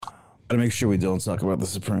Gotta make sure we don't talk about The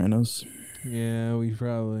Sopranos. Yeah, we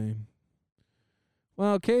probably.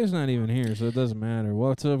 Well, Kay's not even here, so it doesn't matter.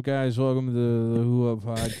 What's up, guys? Welcome to the Who Up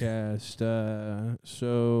Podcast.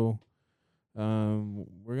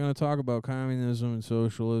 We're gonna talk about communism and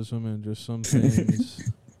socialism and just some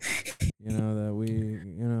things, that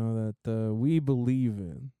we believe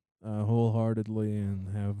in wholeheartedly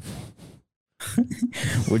and have.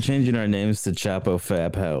 We're changing our names to Chapo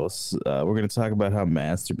Fab House. We're going to talk about how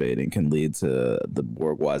masturbating can lead to the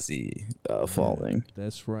bourgeoisie falling.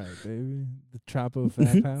 That's right, baby. The Chapo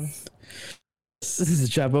Fab House. This is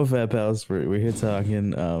Chapo Fab House. We're here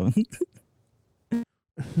talking. Welcome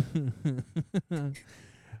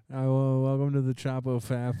to the Chapo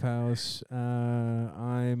Fab House.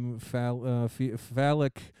 I'm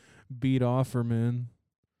Phallic Beat Offerman.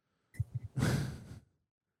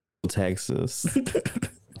 Texas.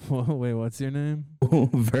 Wait, what's your name?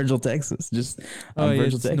 Virgil, Texas. I'm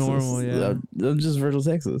Virgil, it's Texas. normal, yeah. I'm just Virgil,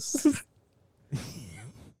 Texas.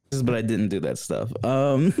 But I didn't do that stuff.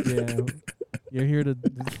 Yeah, you're here to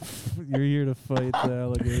fight the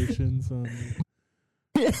allegations on.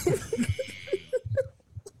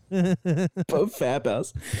 Both Fab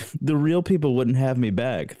House. The real people wouldn't have me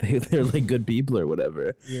back. They're like good people or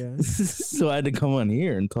whatever. Yeah. So I had to come on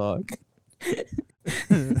here and talk.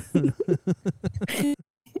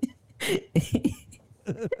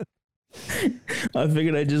 I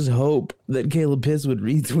figured I'd just hope that Caleb Piss would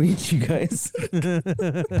retweet you guys.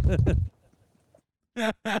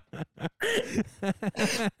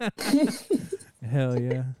 Hell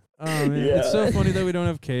yeah. Oh man, Yeah. It's so funny that we don't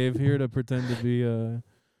have Cave here to pretend to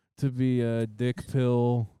be Dick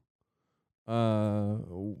Pill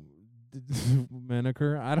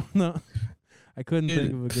Menaker. I don't know. I couldn't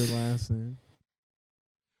think of a good last name.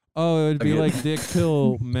 Oh, it'd be like Dick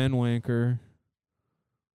Pill Menwanker.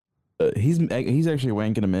 He's actually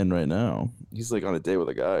wanking him in right now. He's like on a date with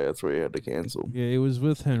a guy. That's why he had to cancel. Yeah, it was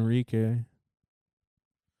with Henrique,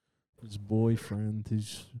 his boyfriend.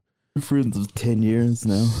 His Friends of 10 years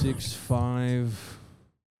now. 6'5"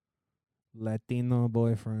 Latino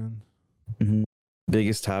boyfriend. Mm-hmm.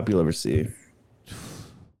 Biggest top you'll ever see.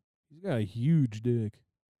 He's got a huge dick.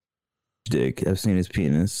 Dick. I've seen his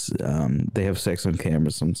penis. They have sex on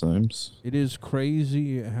camera sometimes. It is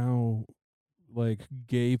crazy how like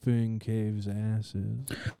gaping Cave's ass is.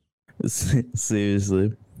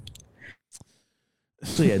 Seriously.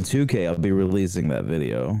 So yeah, 2K. I'll be releasing that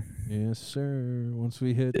video. Yes, sir. Once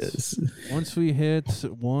we hit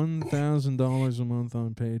 $1,000 a month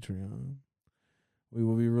on Patreon, we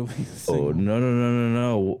will be releasing. Oh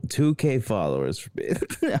no! 2K followers. This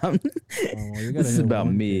is about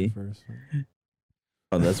me. First.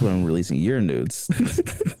 Oh, that's when I'm releasing your nudes.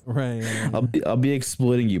 Right. I'll be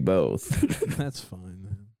exploiting you both. That's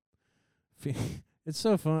fine, man. It's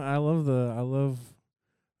so fun. I love the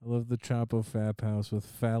Chapo Fab House with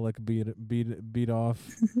Phallic beat off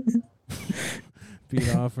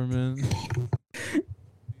Offerman.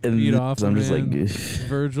 And Beat I'm just like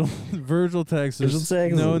Virgil, Texas.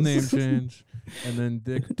 No name change. And then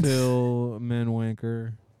Dick Pill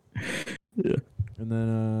Menwanker. Yeah. And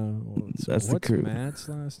then what's the crew. Matt's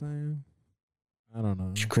last name? I don't know.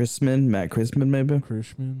 Matt Chrisman, maybe.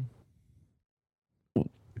 Chrisman.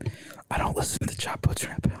 I don't listen to Chapo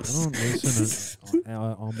Trap House. I don't listen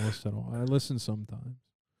almost at all. I listen sometimes.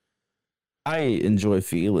 I enjoy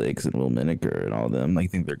Felix and Will Miniker and all of them. I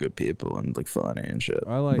think they're good people and like funny and shit.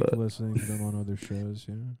 I like listening to them on other shows.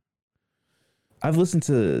 Yeah. I've listened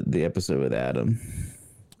to the episode with Adam.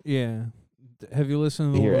 Yeah. Have you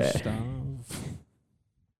listened to the stuff?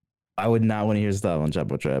 I would not want to hear stuff on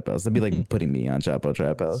Chapo Trap House. That'd be like putting me on Chapo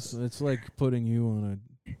Trap House. It's like putting you on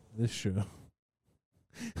this show.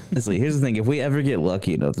 Honestly, here's the thing: if we ever get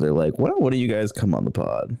lucky enough, they're like, "What do you guys come on the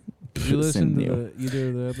pod?" Did you listen to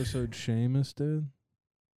either the episode Seamus did?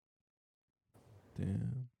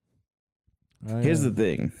 Damn. Here's the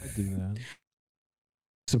thing: I do that.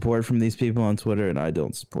 Support from these people on Twitter, and I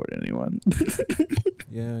don't support anyone.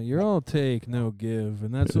 Yeah, you're all take, no give,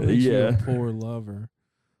 and that's what makes you a poor lover.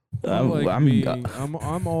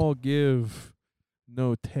 I'm all give,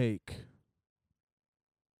 no take.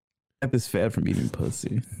 I this fat from eating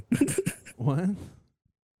pussy. What?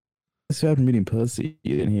 This fat from eating pussy.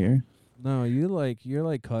 You didn't hear? No, you're like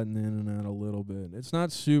cutting in and out a little bit. It's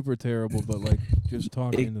not super terrible, but like just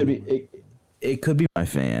talking. It could be my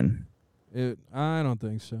fan. I don't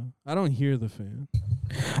think so. I don't hear the fan.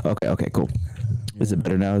 Okay, cool. Yeah. Is it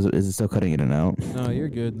better now? Is it still cutting in and out? No, you're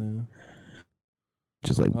good now.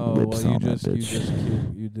 Just like lips on that bitch.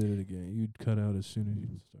 You did it again. You cut out as soon as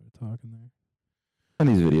you started talking there. On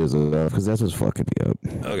these videos because that's what's fucking me up.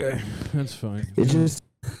 Okay, that's fine. It just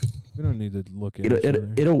We We don't need to look at each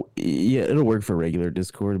other. It'll work for regular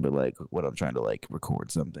Discord, but like when I'm trying to like record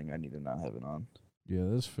something, I need to not have it on. Yeah,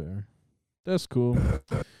 that's fair. That's cool.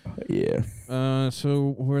 Yeah.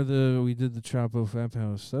 So we did the Chapo Fap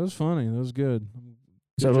House. That was funny. That was good.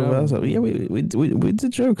 Yeah, we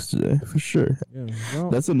did jokes today for sure. Yeah, well,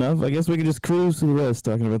 that's enough. I guess we can just cruise to the rest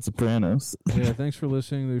talking about Sopranos. Yeah, thanks for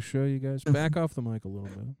listening to the show, you guys. Back off the mic a little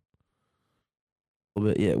bit.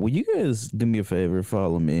 Yeah, will you guys do me a favor?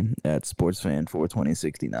 Follow me at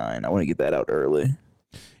SportsFan42069. I want to get that out early.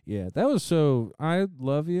 Yeah, that was so. I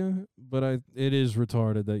love you, but it is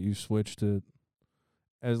retarded that you switched it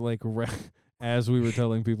as like as we were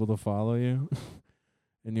telling people to follow you.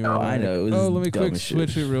 And you were like, I know. It was let me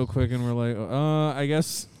switch it real quick. And we're like, I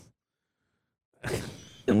guess.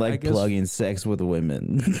 And like plugging sex with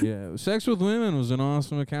women. Yeah, sex with women was an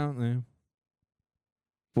awesome account name.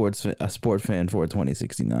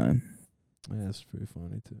 SportsFan42069. Yeah, that's pretty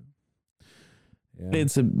funny too. Yeah.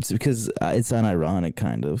 It's because it's unironic,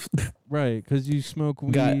 kind of. Right, because you smoke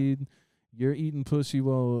weed, you're eating pussy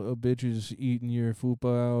while a bitch is eating your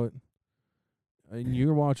fupa out, and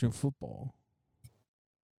you're watching football.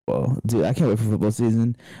 Well, dude, I can't wait for football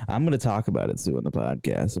season. I'm going to talk about it soon on the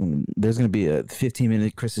podcast. There's going to be a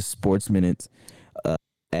 15-minute Chris's Sports Minute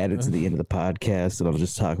added to the end of the podcast, and I'll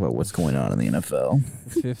just talk about what's going on in the NFL.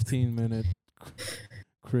 15-minute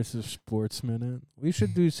Chris's Sports Minute. We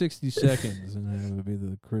should do 60 seconds, and then it would be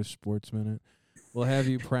the Chris Sports Minute. We'll have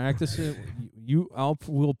you practice it.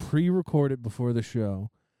 We'll pre-record it before the show.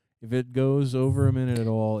 If it goes over a minute at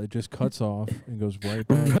all, it just cuts off and goes right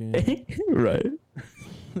back in. Right.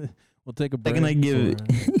 We'll take a break. Can I give it?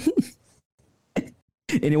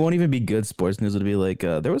 And it won't even be good sports news. It'll be like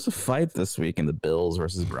there was a fight this week in the Bills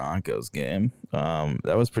versus Broncos game.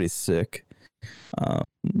 That was pretty sick. Yeah,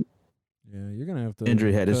 you're gonna have to.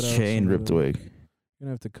 Injury had his chain ripped away. You're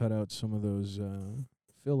gonna have to cut out some of those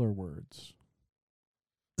filler words.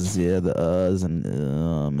 Yeah, the and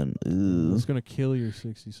It's gonna kill your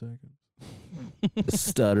 60 seconds.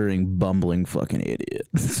 Stuttering, bumbling fucking idiot.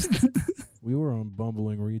 We were on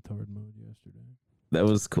bumbling retard mode yesterday. That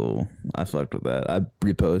was cool. I fucked with that. I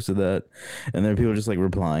reposted that, and then people just like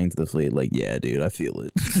replying to the fleet, like, "Yeah, dude, I feel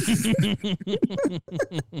it."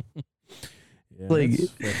 Yeah, like,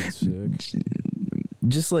 that's fucking sick.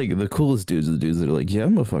 Just like the coolest dudes are the dudes that are like, "Yeah,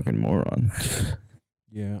 I'm a fucking moron."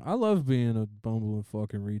 Yeah, I love being a bumbling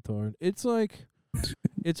fucking retard. It's like,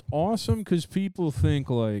 it's awesome because people think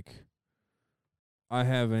like I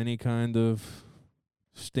have any kind of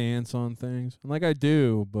stance on things. And like I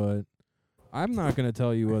do, but I'm not going to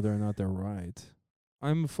tell you whether or not they're right.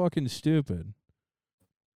 I'm fucking stupid.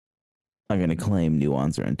 I'm not going to claim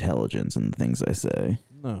nuance or intelligence in the things I say.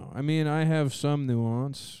 No, I mean, I have some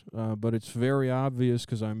nuance, but it's very obvious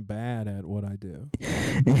because I'm bad at what I do.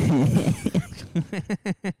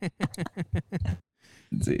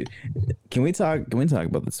 Dude, can we talk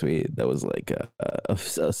about the tweet that was like a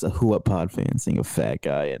Who Up Pod fan seeing a fat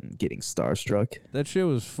guy and getting starstruck? That shit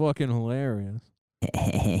was fucking hilarious.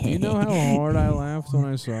 You know how hard I laughed when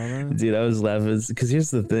I saw that? Dude, I was laughing because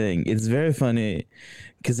here's the thing. It's very funny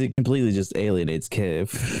because it completely just alienates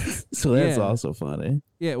Cave. So that's also funny.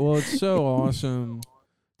 Yeah, well, it's so awesome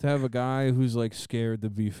to have a guy who's like scared to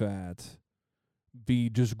be fat be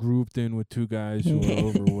just grouped in with two guys who are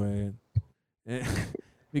overweight.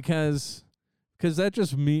 Because that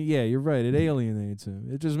just yeah, you're right. It alienates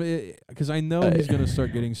him. It just because I know he's gonna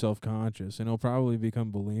start getting self-conscious and he'll probably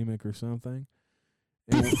become bulimic or something.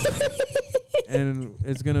 And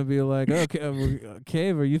it's gonna be like, okay,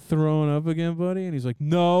 Cave, are you throwing up again, buddy? And he's like,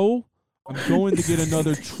 no, I'm going to get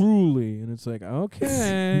another Truly. And it's like,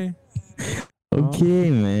 okay,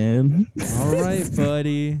 man. All right,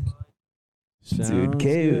 buddy. Sounds dude,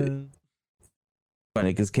 Cave. Good.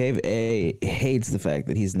 Funny because Cave hates the fact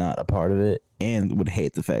that he's not a part of it, and would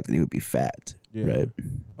hate the fact that he would be fat. Yeah. Right?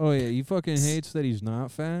 Oh yeah, he fucking hates that he's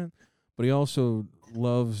not fat, but he also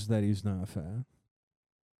loves that he's not fat.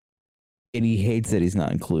 And he hates that he's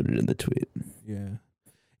not included in the tweet. Yeah,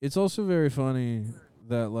 it's also very funny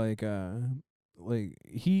that like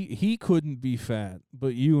he couldn't be fat,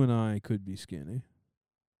 but you and I could be skinny.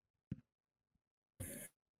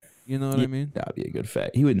 You know what I mean? Not be a good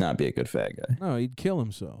fat. He would not be a good fat guy. No, he'd kill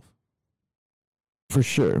himself. For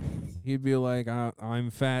sure. He'd be like, I'm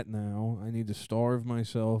fat now. I need to starve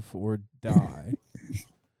myself or die.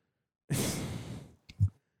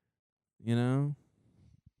 You know?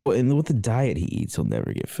 Well, and with the diet he eats, he'll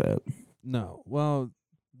never get fat. No. Well,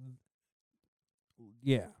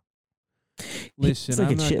 yeah. Listen, it's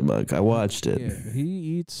like a chipmunk. I watched it. Yeah,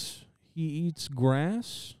 he eats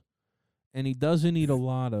grass. And he doesn't eat a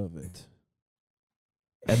lot of it.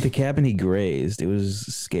 At the cabin he grazed, it was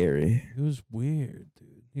scary. It was weird, dude.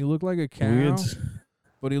 He looked like a cow, Weird.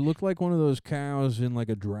 but he looked like one of those cows in like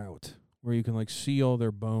a drought where you can like see all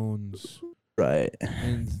their bones Right.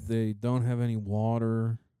 and they don't have any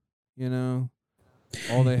water, you know?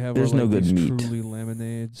 All they have There's are like no good these meat. truly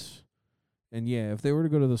lemonades. And yeah, if they were to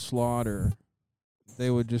go to the slaughter,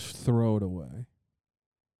 they would just throw it away.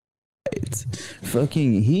 It's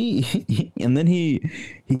fucking and then he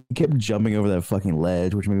kept jumping over that fucking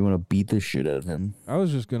ledge, which made me want to beat the shit out of him. I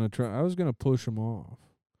was gonna push him off.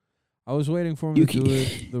 I was waiting for him You to do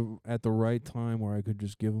it at the right time where I could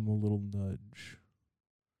just give him a little nudge.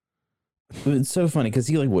 It's so funny because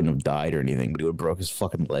he like wouldn't have died or anything, but he would have broke his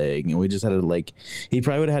fucking leg, and we just had to like. He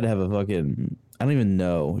probably would have had to have a fucking. I don't even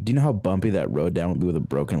know. Do you know how bumpy that road down would be with a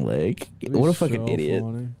broken leg? It was What a fucking so idiot!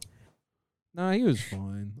 funny. Nah, he was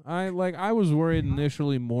fine. I was worried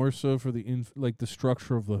initially more so for the the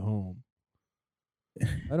structure of the home.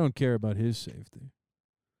 I don't care about his safety.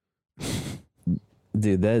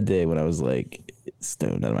 Dude, that day when I was like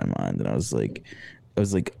stoned out of my mind, and I was like,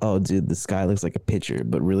 oh, dude, the sky looks like a picture,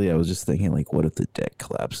 but really, I was just thinking, like, what if the deck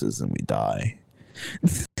collapses and we die?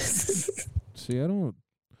 See, I don't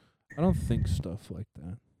think stuff like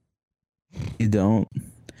that. You don't?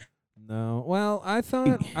 No. Well, I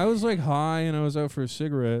thought I was like high and I was out for a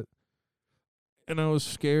cigarette, and I was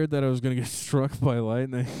scared that I was gonna get struck by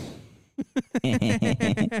lightning.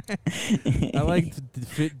 I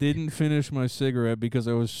didn't finish my cigarette because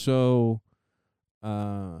I was so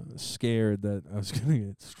scared that I was gonna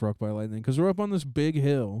get struck by lightning. Because we're up on this big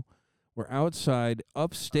hill, we're outside,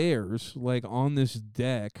 upstairs, like on this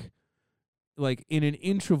deck, like in an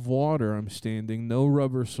inch of water. I'm standing, no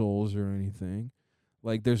rubber soles or anything.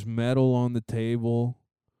 Like there's metal on the table.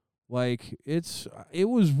 Like it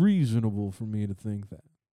was reasonable for me to think that.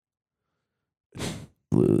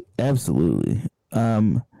 Absolutely.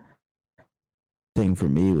 Thing for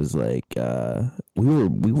me was like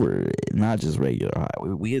we were not just regular high.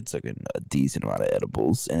 We had taken a decent amount of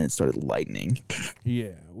edibles, and it started lightning.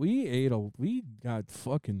 Yeah, we got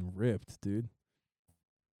fucking ripped, dude.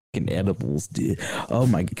 Fucking edibles, dude. Oh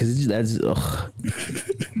my, because that's ugh.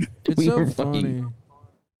 It's We so were funny fucking-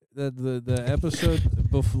 that the episode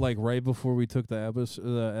like right before we took the edibles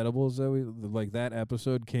that that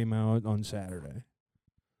episode came out on Saturday.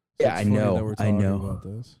 So Yeah, it's I funny know, that we're I talking know. about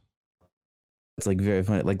this. It's like very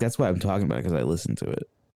funny. Like that's why I'm talking about it, because I listened to it.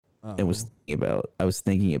 I was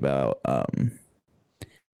thinking about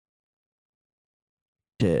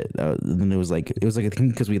shit. Then it was like I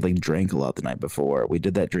think because we like drank a lot the night before. We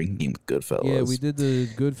did that drinking game with Goodfellas. Yeah, we did the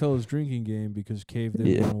Goodfellas drinking game because Cave didn't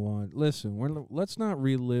Yeah. want to watch. Listen, let's not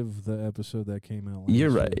relive the episode that came out last You're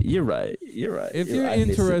week. right. You're right. If You're you're right.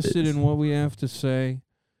 interested in what we have to say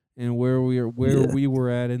and where we were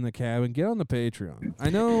at in the cabin, get on the Patreon. I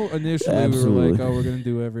know initially we were Absolutely. like, oh, we're gonna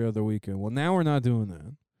do every other weekend. Well, now we're not doing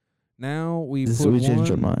that. Now we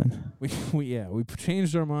changed our mind. We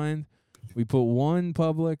changed our mind. We put one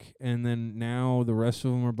public, and then now the rest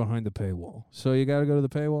of them are behind the paywall. So you got to go to the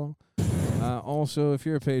paywall. Also, if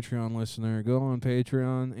you're a Patreon listener, go on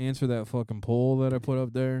Patreon, answer that fucking poll that I put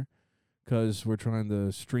up there, because we're trying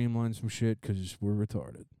to streamline some shit because we're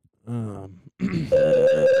retarded.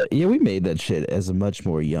 Yeah, we made that shit as a much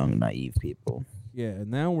more young, naive people. Yeah,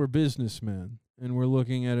 now we're businessmen, and we're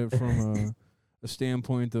looking at it from a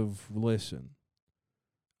standpoint of, listen,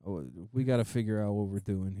 we got to figure out what we're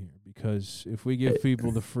doing here, because if we give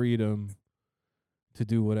people the freedom to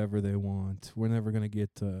do whatever they want, we're never going to get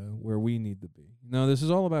where we need to be. No, this is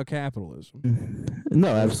all about capitalism. No,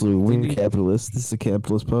 absolutely. We're need- capitalists. This is a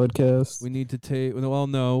capitalist podcast. We need to take. Well,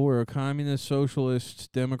 no, we're a communist,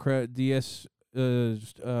 socialist, Democrat, listen.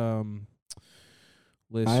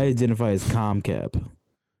 I identify as ComCap.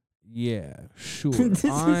 Yeah, sure.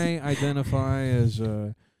 I identify as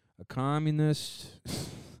a communist.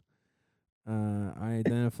 I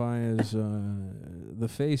identify as the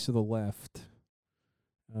face of the left,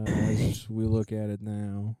 as we look at it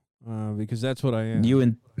now, because that's what I am. You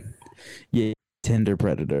and Tinder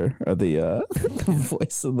predator are the the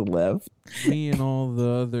voice of the left. Me and all the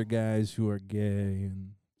other guys who are gay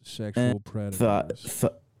and sexual predators.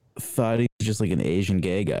 Thought he was just like an Asian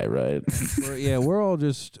gay guy, right? we're all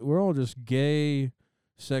just gay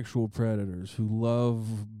sexual predators who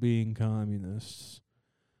love being communists.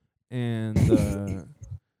 And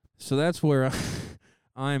so that's where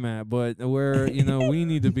I'm at. But where, we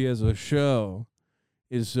need to be as a show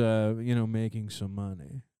is, making some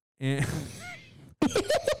money.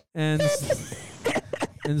 And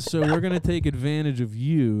and so we're going to take advantage of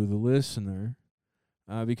you, the listener,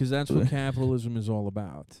 because that's what capitalism is all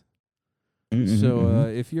about. So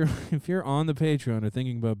if you're on the Patreon or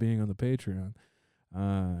thinking about being on the Patreon,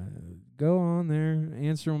 go on there,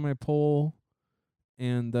 answer my poll,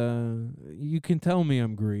 and you can tell me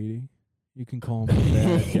I'm greedy. You can call me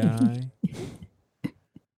a bad guy,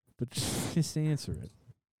 but just answer it.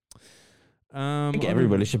 I think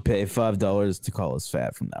everybody should pay $5 to call us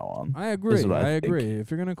fat from now on. I agree. I agree.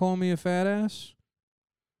 If you're gonna call me a fat ass,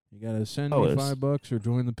 you gotta send me $5 or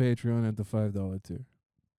join the Patreon at the $5 tier.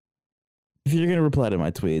 If you're gonna reply to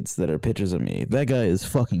my tweets that are pictures of me, that guy is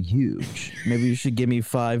fucking huge. Maybe you should give me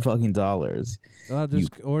 $5 fucking.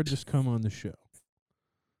 Or just come on the show.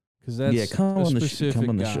 Because that's come on the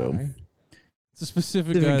show. It's a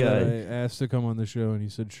specific guy that I asked to come on the show, and he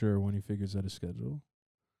said sure when he figures out a schedule.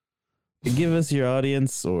 Give us your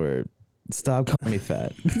audience, or stop calling me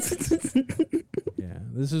fat. Yeah,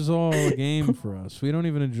 this is all a game for us. We don't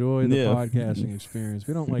even enjoy the podcasting experience.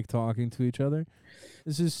 We don't like talking to each other.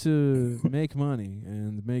 This is to make money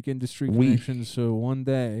and make industry connections. So one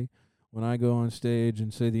day, when I go on stage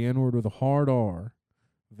and say the N-word with a hard R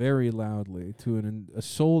very loudly to a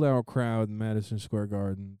sold-out crowd in Madison Square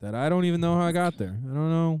Garden, that I don't even know how I got there. I don't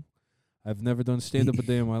know. I've never done stand-up a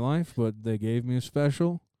day in my life, but they gave me a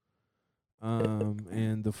special.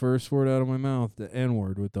 And the first word out of my mouth, the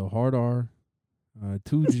N-word with the hard R,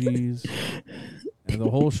 2 G's, and the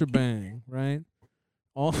whole shebang, right?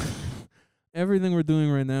 Everything we're doing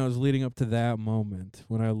right now is leading up to that moment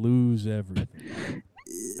when I lose everything.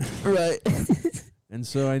 Right. And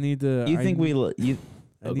so I need to.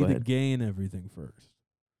 I need to gain everything first.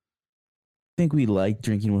 I think we like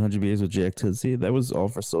drinking 100 beers with Jack Tootsie. That was all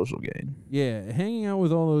for social gain. Yeah, hanging out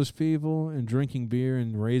with all those people and drinking beer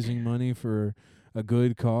and raising money for a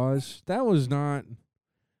good cause. That was not.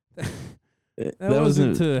 That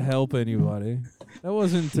wasn't to help anybody. That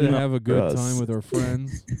wasn't to have a good time with our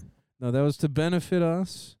friends. No, that was to benefit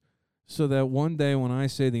us, so that one day when I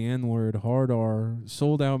say the N-word, hard R,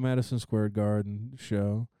 sold out Madison Square Garden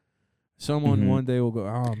show, someone one day will go,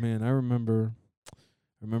 oh man, I remember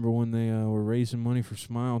when they were raising money for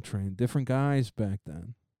Smile Train. Different guys back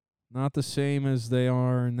then, not the same as they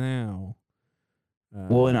are now.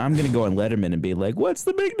 Well, and I'm gonna go on Letterman and be like, "What's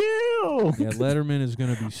the big deal?" Yeah, Letterman is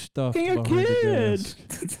gonna be stuffed behind the desk.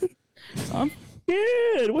 I'm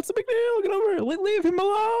kid. What's the big deal? Get over here. Leave him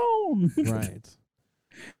alone. Right.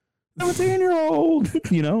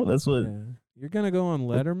 17-year-old. You know, that's what. Yeah. You're going to go on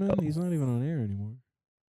Letterman? He's not even on air anymore.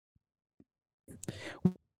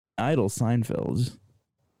 Idol Seinfeld.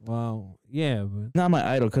 Wow. Yeah, but. Not my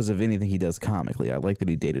idol because of anything he does comically. I like that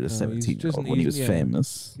he dated a 17-year-old when he was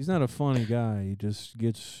famous. He's not a funny guy. He just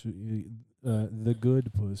gets the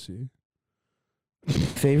good pussy.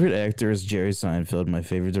 Favorite actor is Jerry Seinfeld. My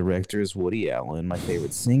favorite director is Woody Allen. My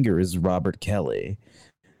favorite singer is Robert Kelly.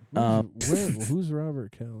 Who's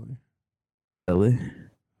Robert Kelly? Kelly?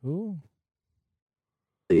 Who?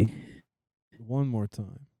 Kelly. One more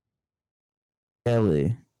time.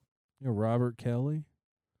 Kelly. Yeah, Robert Kelly?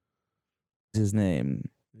 His name.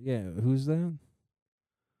 Yeah, who's that?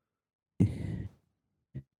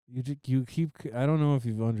 You keep. I don't know if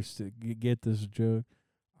you've understood. You get this joke.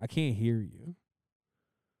 I can't hear you.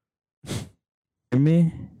 Hear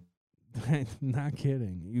me? Not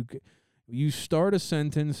kidding. You start a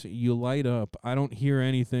sentence, you light up. I don't hear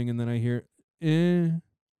anything, and then I hear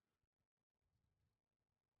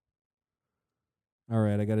All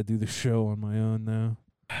right, I got to do the show on my own now.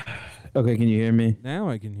 Okay, can you hear me? Now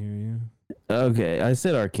I can hear you. Okay, I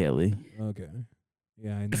said R. Kelly. Okay.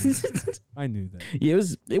 Yeah, I knew that. I knew that. Yeah,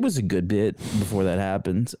 it was a good bit before that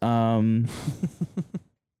happened.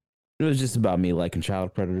 It was just about me liking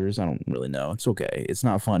child predators. I don't really know. It's okay. It's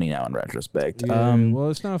not funny now in retrospect. Yeah, well,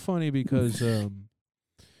 it's not funny because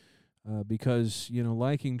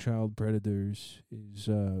liking child predators is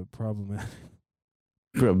problematic.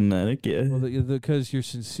 Problematic, yeah. Well, because you're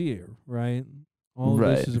sincere, right? All of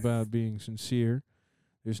this is about being sincere.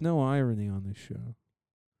 There's no irony on this show.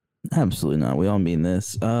 Absolutely not. We all mean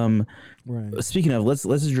this. Right. Speaking of, let's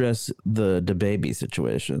address the DaBaby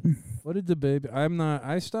situation. What did DaBaby?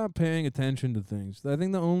 I stopped paying attention to things. I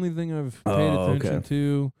think the only thing I've paid attention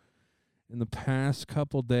to in the past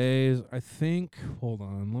couple days, I think. Hold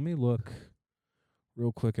on, let me look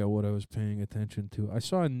real quick at what I was paying attention to. I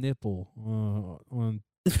saw a nipple on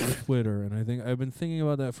Twitter, and I think I've been thinking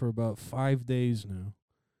about that for about 5 days now.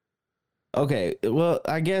 Okay, well,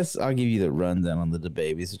 I guess I'll give you the rundown on the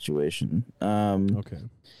DaBaby situation. Okay.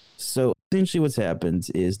 So essentially, what's happened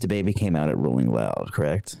is DaBaby came out at Rolling Loud,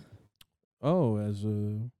 correct? Oh, as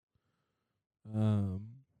a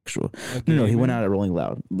actual. No, he went out at Rolling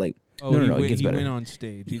Loud. Like, oh, no, it gets he better. went on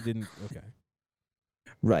stage. He didn't. Okay.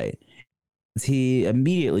 Right. he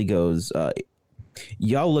immediately goes,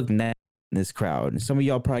 y'all look nasty in this crowd. Some of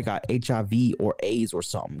y'all probably got HIV or AIDS or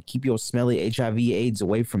something. Keep your smelly HIV AIDS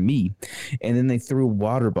away from me. And then they threw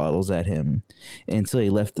water bottles at him until he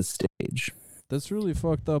left the stage. That's really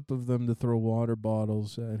fucked up of them to throw water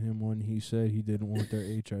bottles at him when he said he didn't want their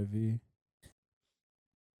HIV. You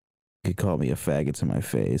could call me a faggot to my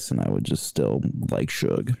face and I would just still like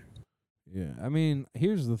Suge. Yeah, I mean,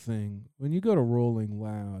 here's the thing. When you go to Rolling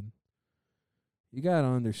Loud, you got to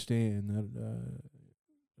understand that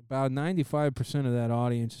about 95% of that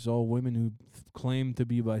audience is all women who claim to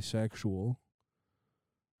be bisexual.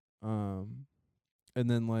 And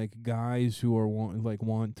then like guys who are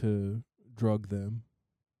want to drug them.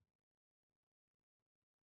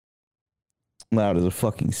 Loud as a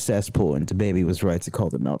fucking cesspool, and DaBaby was right to call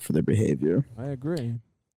them out for their behavior. I agree.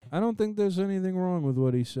 I don't think there's anything wrong with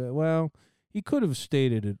what he said. Well, he could have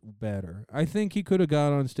stated it better. I think he could have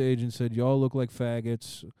got on stage and said, "Y'all look like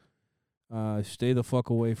faggots. Stay the fuck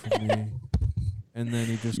away from me." And then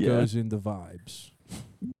he just goes into vibes.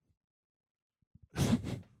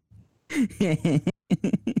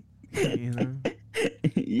 You know?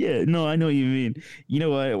 Yeah, no, I know what you mean. You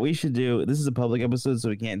know what we should do? This is a public episode, so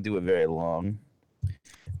we can't do it very long.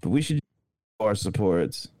 But we should do our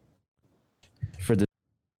supports for the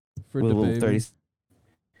little 30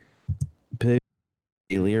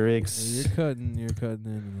 lyrics. You're cutting in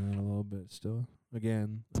and out a little bit still.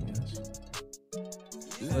 Again, I guess.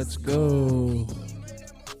 Let's go.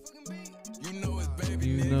 You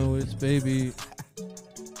know it's baby.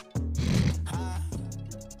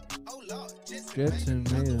 Jetson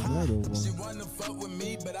made another one. She wanna fuck with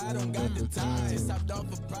me, but I don't got the time. Stopped off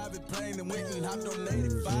a private plane and went and hopped on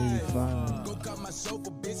 85. Go cut my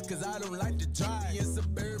chauffeur, bitch, cause I don't like to drive. In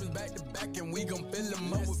Suburbans back to back, and we gon' fill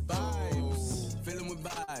them up with vibes. Fill them with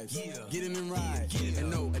vibes. Yeah. Get in and ride. And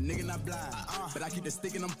no, a nigga not blind. But I keep the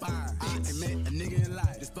stick and I'm fine. I ain't met a nigga in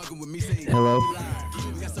life. Just fucking with me, say hello.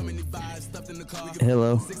 We got so many vibes stuffed in the car.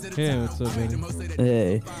 Hello. Hey, what's up, baby?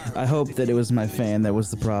 Hey, I hope that it was my fan that was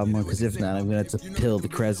the problem, because if not, I'm gonna have to pill the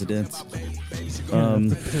president. Pill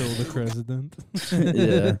the president.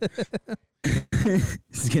 Yeah.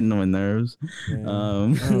 It's getting on my nerves. Yeah.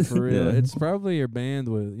 No, for real. Yeah. It's probably your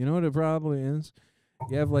bandwidth. You know what it probably is?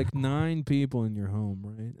 You have like 9 people in your home,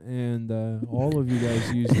 right? And all of you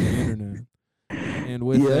guys use the internet. And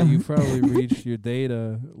with that, you probably reached your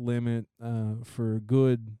data limit for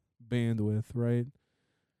good bandwidth, right?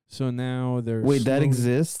 So now there's... Wait, that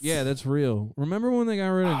exists? Yeah, that's real. Remember when they got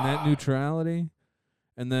rid of net neutrality?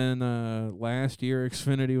 And then last year,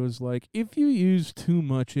 Xfinity was like, if you use too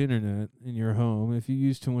much internet in your home, if you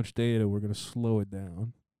use too much data, we're going to slow it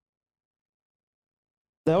down.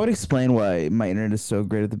 That would explain why my internet is so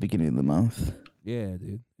great at the beginning of the month. Yeah,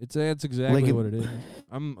 dude. That's exactly Like what it is.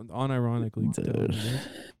 I'm unironically telling you this.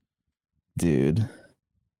 Dude.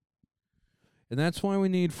 And that's why we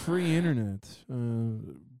need free internet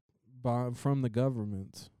from the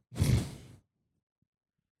government.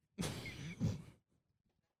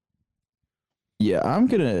 Yeah, I'm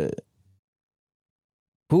gonna...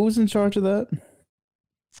 Who's in charge of that?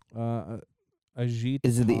 Ajit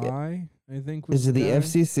Is it the... Pai, I think was Is it the guy.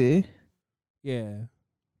 FCC? Yeah.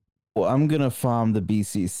 Well, I'm gonna farm the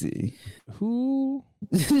BCC. Who?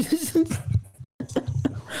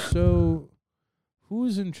 So,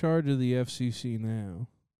 who's in charge of the FCC now?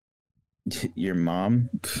 Your mom?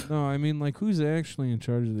 No, I mean, like, who's actually in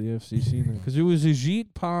charge of the FCC now? Because it was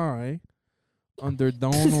Ajit Pai under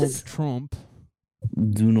Donald Trump.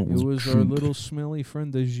 It was our little smelly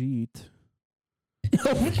friend Ajit.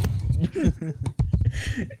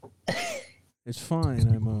 It's fine.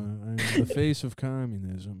 I'm the face of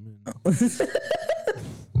communism.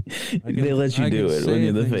 They let you do it when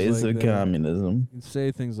you're the face like of that. communism. I can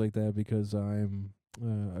say things like that because I'm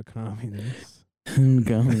a communist.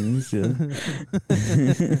 Communist, yeah.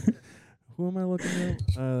 Who am I looking at?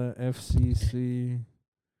 FCC.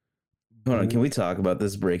 Hold on, can we talk about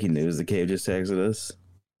this breaking news the Cave just texted us?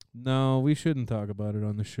 No, we shouldn't talk about it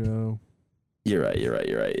on the show. You're right.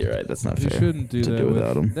 That's not You fair. shouldn't do to that do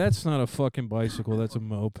without him. That's not a fucking bicycle. That's a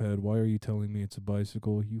moped. Why are you telling me it's a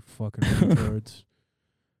bicycle? You fucking retards.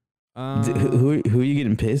 Who are you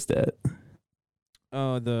getting pissed at?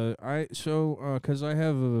 Because I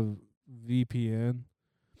have a VPN,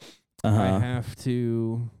 Uh-huh. I have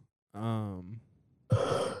to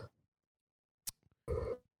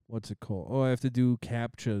what's it called? Oh, I have to do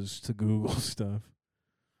CAPTCHAs to Google stuff.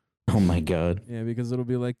 Oh my god. Yeah, because it'll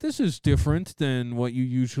be like, this is different than what you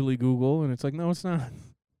usually Google, and it's like, no, it's not.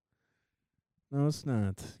 No, it's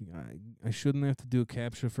not. I shouldn't have to do a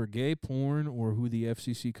CAPTCHA for gay porn or who the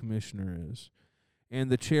FCC commissioner is. And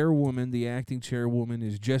the chairwoman, the acting chairwoman,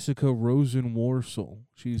 is Jessica Rosenworcel.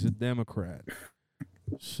 She's a Democrat.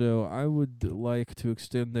 So I would like to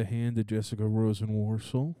extend a hand to Jessica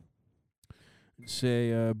Rosenworcel and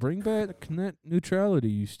say, bring back net neutrality,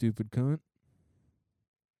 you stupid cunt.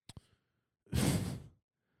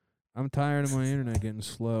 I'm tired of my internet getting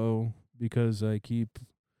slow because I keep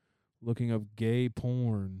looking up gay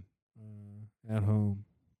porn at home.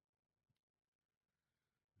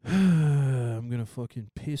 I'm gonna fucking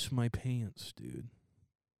piss my pants, dude.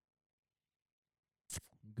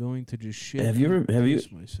 I'm going to just shit. Have you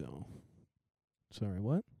myself? Sorry,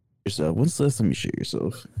 what? Yourself. When's the last time you shit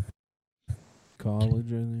yourself? College, I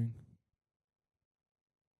think.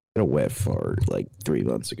 I had a wet fart like 3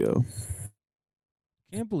 months ago.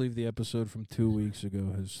 Can't believe the episode from 2 weeks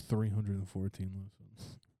ago has 314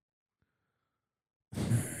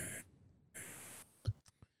 listens.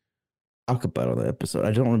 Talk about on the episode.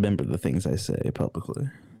 I don't remember the things I say publicly.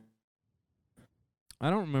 I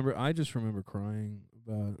don't remember. I just remember crying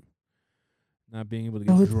about not being able to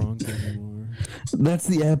get drunk anymore. That's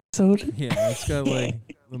the episode? Yeah, it's got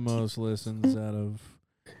like the most listens out of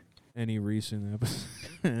any recent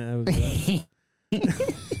episode.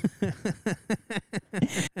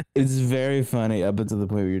 It's very funny up until the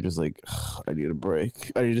point where you're just like, I need a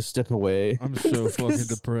break. I need to step away. I'm so fucking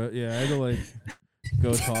depressed. Yeah, I had to like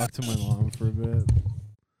go talk to my mom for a bit.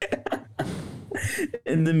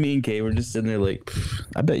 And then me and Kay were just sitting there like,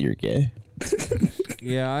 I bet you're gay.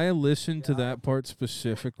 Yeah, I listened to that part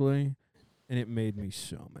specifically, and it made me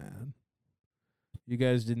so mad. You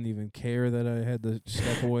guys didn't even care that I had to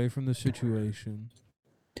step away from the situation.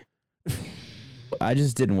 I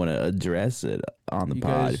just didn't want to address it on the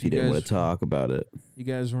pod if you didn't want to talk about it. You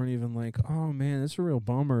guys weren't even like, oh, man, it's a real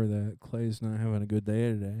bummer that Clay's not having a good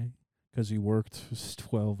day today because he worked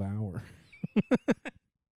 12 hours.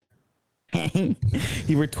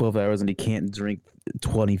 He worked 12 hours and he can't drink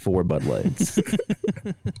 24 Bud Lights.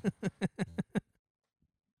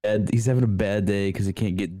 He's having a bad day because he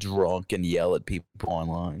can't get drunk and yell at people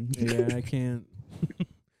online. Yeah, I can't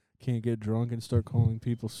get drunk and start calling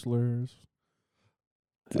people slurs.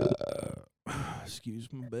 Excuse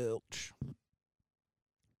my belch.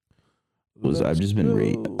 I've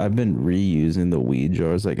been reusing the weed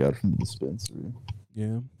jars I got from the dispensary.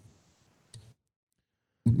 Yeah.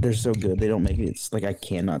 They're so good. They don't make it. It's like I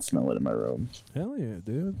cannot smell it in my room. Hell yeah,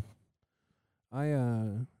 dude.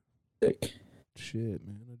 Sick. Shit,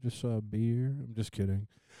 man. I just saw a beer. I'm just kidding.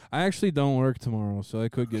 I actually don't work tomorrow, so I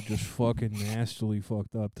could get just fucking nastily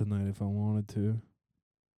fucked up tonight if I wanted to.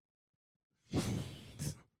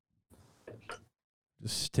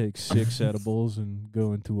 Just take 6 edibles and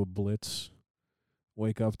go into a blitz.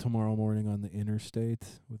 Wake up tomorrow morning on the interstate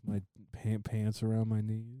with my pants around my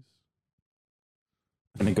knees.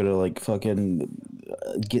 I'm gonna go to like fucking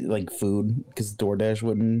get like food because DoorDash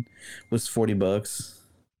was $40.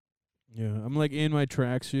 Yeah, I'm like in my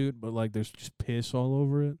tracksuit, but like there's just piss all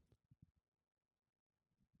over it.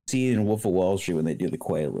 See it in Wolf of Wall Street when they do the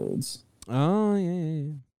Quaaludes. Oh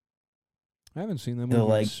yeah. I haven't seen that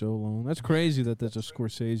movie in so long. That's crazy that that's a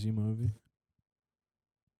Scorsese movie.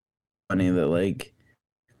 Funny that like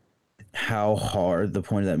how hard the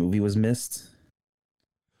point of that movie was missed.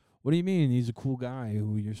 What do you mean? He's a cool guy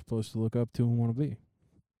who you're supposed to look up to and want to be.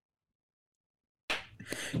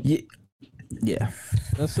 Yeah.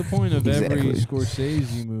 That's the point of every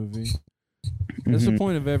Scorsese movie. That's the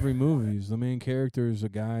point of every movie. Is the main character is a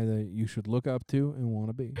guy that you should look up to and want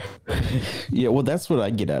to be. Yeah, well, that's what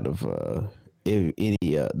I get out of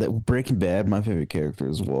that Breaking Bad. My favorite character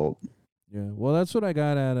is Walt. Yeah, well, that's what I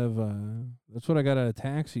got out of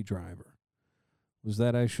Taxi Driver. Was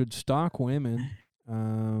that I should stalk women,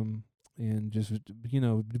 and just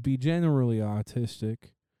be generally autistic.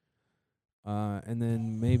 And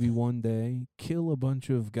then maybe one day kill a bunch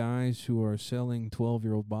of guys who are selling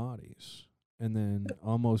 12-year-old bodies and then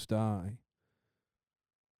almost die.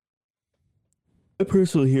 My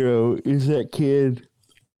personal hero is that kid.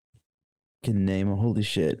 Can name him. Holy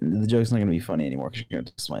shit. The joke's not going to be funny anymore because you're going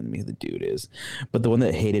to explain to me who the dude is. But the one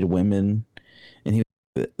that hated women and he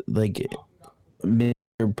was like Mr.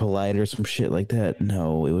 Polite or some shit like that.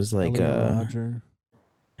 No, it was like Roger.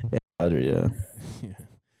 Roger, yeah. Yeah.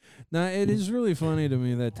 Now, it is really funny to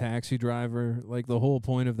me that Taxi Driver, like the whole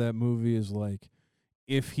point of that movie is like,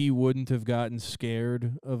 if he wouldn't have gotten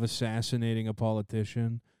scared of assassinating a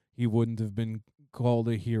politician, he wouldn't have been called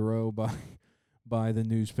a hero by the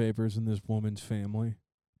newspapers and this woman's family.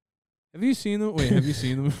 Have you seen them? Wait, have you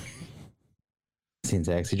seen them? Seen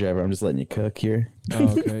Taxi Driver. I'm just letting you cook here.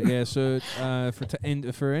 Oh, okay, yeah. So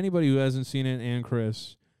for anybody who hasn't seen it, and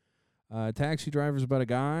Chris, Taxi Driver's about a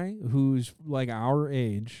guy who's like our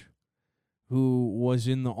age, who was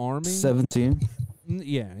in the army. 17.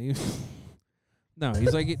 Yeah. No,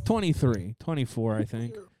 he's like 23, 24, I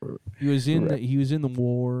think. He was in the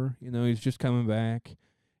war. You know, he's just coming back,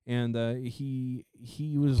 and he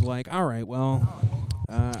was like, all right, well,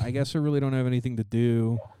 I guess I really don't have anything to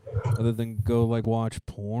do other than go like watch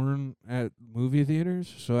porn at movie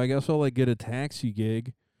theaters. So I guess I'll like get a taxi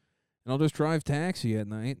gig, and I'll just drive taxi at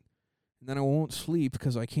night, and then I won't sleep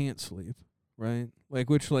because I can't sleep, right? Like,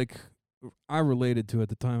 which like I related to at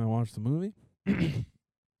the time I watched the movie.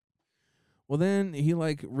 Well, then he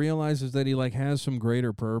like realizes that he like has some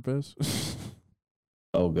greater purpose.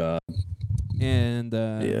 Oh God. And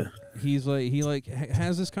Yeah. he's like he like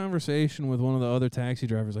has this conversation with one of the other taxi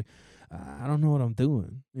drivers, like, I don't know what I'm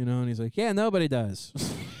doing, you know. And he's like, yeah, nobody does.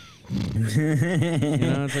 You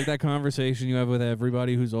know, it's like that conversation you have with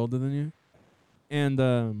everybody who's older than you.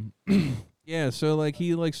 And yeah, so like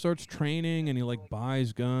he like starts training, and he like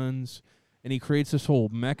buys guns, and he creates this whole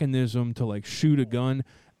mechanism to like shoot a gun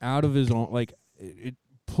out of his own, like it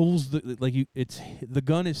pulls the like you it's the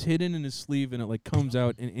gun is hidden in his sleeve, and it like comes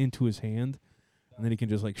out and into his hand, and then he can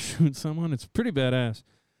just like shoot someone. It's pretty badass.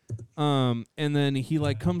 And then he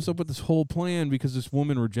like comes up with this whole plan because this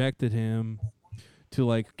woman rejected him to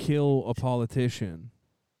like kill a politician.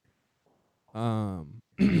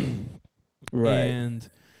 Right. And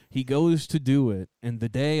he goes to do it, and the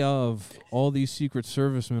day of, all these Secret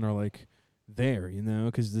Servicemen are like there, you know,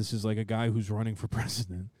 because this is like a guy who's running for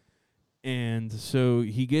president. And so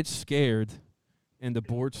he gets scared and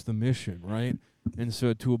aborts the mission, right? And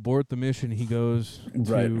so to abort the mission, he goes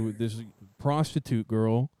to this prostitute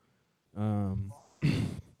girl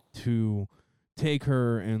to take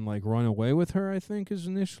her and like run away with her, I think is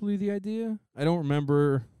initially the idea. I don't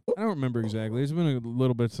remember exactly. It's been a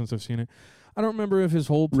little bit since I've seen it. I don't remember if his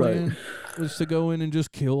whole plan was to go in and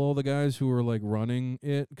just kill all the guys who were like running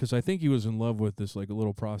it, because I think he was in love with this like a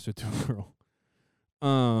little prostitute girl,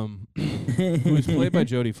 who was played by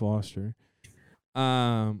Jodie Foster.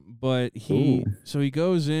 But he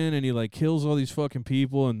goes in and he like kills all these fucking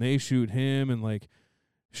people, and they shoot him, and like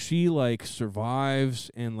she like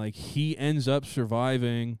survives, and like he ends up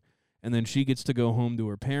surviving, and then she gets to go home to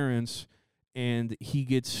her parents, and he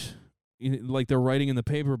gets, like, they're writing in the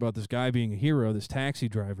paper about this guy being a hero, this taxi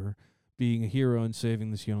driver being a hero and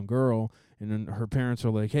saving this young girl, and then her parents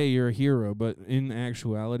are like, hey, you're a hero, but in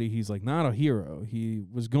actuality he's like not a hero. He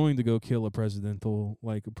was going to go kill a presidential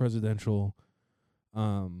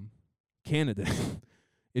candidate.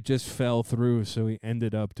 It just fell through, so he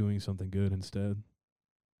ended up doing something good instead.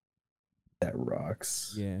 That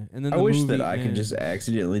rocks. Yeah, and then I wish that I could just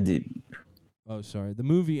accidentally do. Oh, sorry. The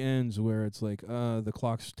movie ends where it's like, the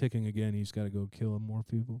clock's ticking again. He's got to go kill more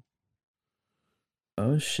people.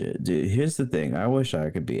 Oh shit, dude. Here's the thing. I wish I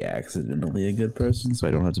could be accidentally a good person, so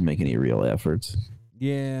I don't have to make any real efforts.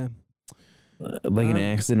 Yeah. Like an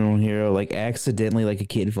accidental hero, like accidentally, like a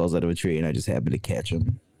kid falls out of a tree and I just happen to catch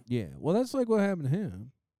him. Yeah. Well, that's like what happened to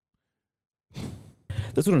him.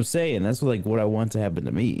 That's what I'm saying. That's like what I want to happen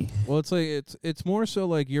to me. Well, it's like it's more so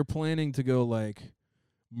like you're planning to go like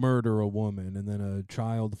murder a woman, and then a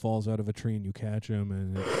child falls out of a tree and you catch him,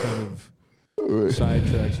 and it kind of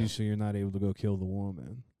sidetracks you, so you're not able to go kill the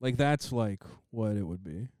woman. Like, that's like what it would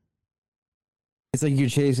be. It's like you're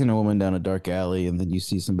chasing a woman down a dark alley, and then you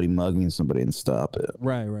see somebody mugging somebody and stop it.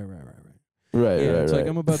 Right. It's like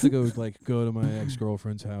I'm about to go to my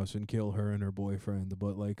ex-girlfriend's house and kill her and her boyfriend,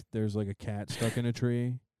 but like there's like a cat stuck in a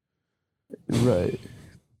tree. Right.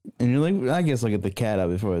 And you're like, I guess I'll get the cat out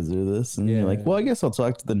before I do this. And you're like, well, I guess I'll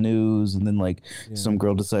talk to the news. And then like some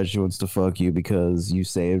girl decides she wants to fuck you because you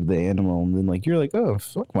saved the animal. And then like you're like, oh,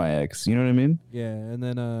 fuck my ex. You know what I mean? Yeah. And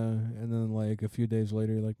then like a few days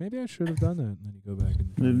later, you're like, maybe I should have done that. And then you go back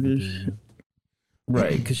and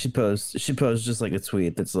right, because she posts just like a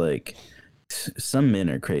tweet that's like, some men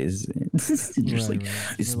are crazy. Just right.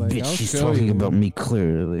 This like, bitch, she's talking about me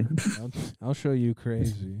clearly. I'll show you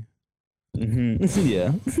crazy. Mm-hmm.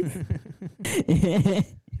 Yeah.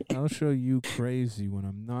 I'll show you crazy when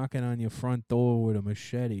I'm knocking on your front door with a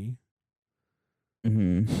machete.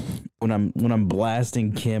 Mm-hmm. When I'm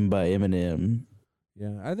blasting Kim by Eminem.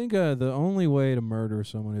 Yeah, I think the only way to murder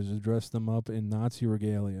someone is to dress them up in Nazi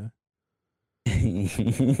regalia. and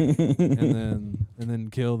then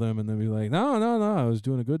kill them, and then be like, no, I was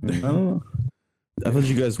doing a good thing. Oh. I thought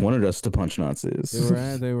you guys wanted us to punch Nazis.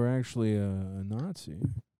 They were actually a Nazi.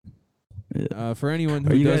 Yeah. For anyone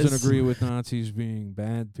who doesn't agree with Nazis being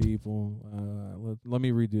bad people, let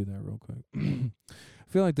me redo that real quick. I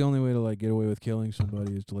feel like the only way to like get away with killing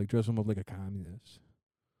somebody is to like dress them up like a communist.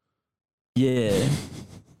 Yeah.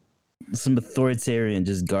 some authoritarian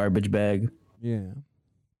just garbage bag. Yeah.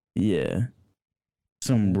 Yeah.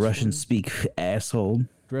 Some That's Russian fine. speak asshole.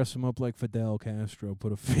 Dress him up like Fidel Castro.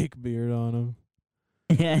 Put a fake beard on him.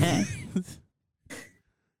 Yeah.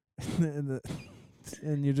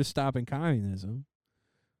 And you're just stopping communism.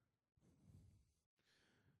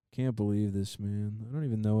 Can't believe this, man. I don't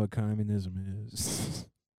even know what communism is.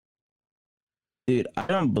 Dude, I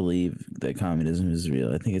don't believe that communism is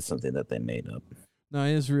real. I think it's something that they made up. No,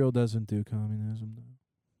 Israel doesn't do communism, though.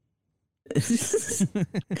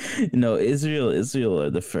 No, Israel are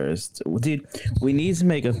the first. Dude, we need to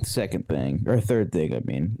make a second thing, or a third thing, I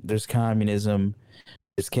mean. There's communism,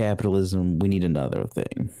 there's capitalism, we need another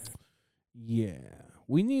thing. Yeah.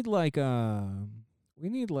 We need like well,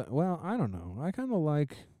 I don't know. I kind of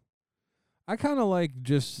like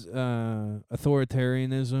just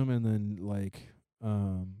authoritarianism, and then like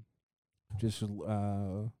just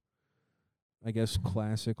I guess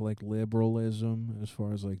classic like liberalism, as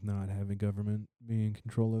far as like not having government be in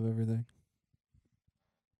control of everything.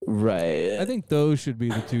 Right. I think those should be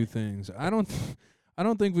the two things. I don't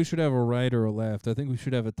think we should have a right or a left. I think we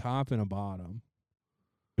should have a top and a bottom.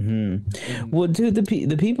 Mm-hmm. Well, dude, the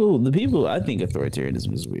people. I think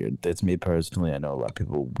authoritarianism is weird. That's me personally. I know a lot of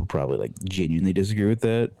people will probably like genuinely disagree with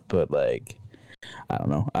that, but like, I don't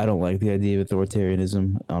know. I don't like the idea of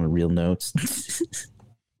authoritarianism on a real note.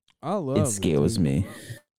 I love it scares me.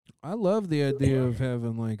 I love the idea of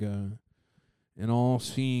having like an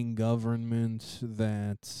all-seeing government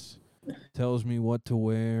that tells me what to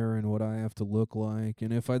wear and what I have to look like,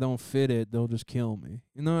 and if I don't fit it, they'll just kill me.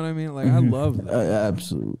 You know what I mean? Like, I love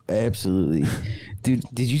that. Absolutely. Dude,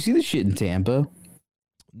 did you see the shit in Tampa?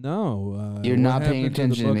 No. You're not paying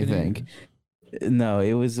attention to anything. No,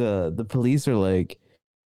 it was the police are like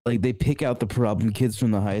they pick out the problem kids from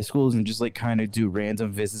the high schools and just like kind of do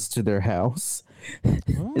random visits to their house.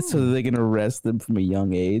 So that they can arrest them from a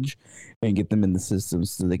young age and get them in the system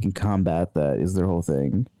so they can combat that is their whole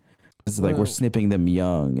thing. It's like we're snipping them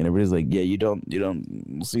young, and everybody's like, "Yeah, you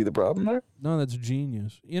don't see the problem there." No, that's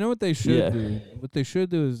genius. You know what they should do? What they should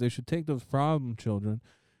do is they should take those problem children,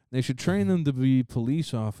 they should train them to be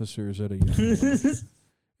police officers at a young age,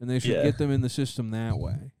 and they should get them in the system that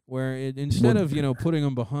way. Where instead of putting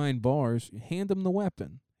them behind bars, hand them the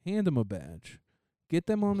weapon, hand them a badge, get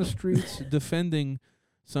them on the streets defending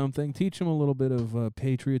something, teach them a little bit of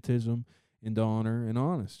patriotism and honor and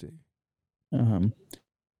honesty.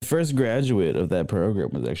 The first graduate of that program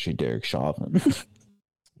was actually Derek Chauvin.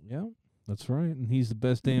 Yeah, that's right. And he's the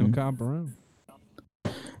best damn cop around.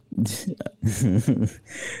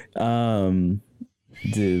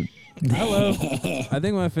 Dude. I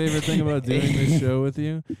think my favorite thing about doing this show with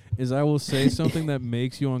you is I will say something that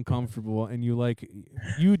makes you uncomfortable, and you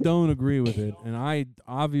don't agree with it, and I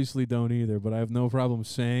obviously don't either, but I have no problem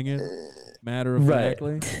saying it matter of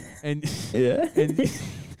factly. And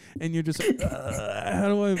and you're just like, how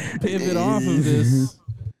do I pivot off of this?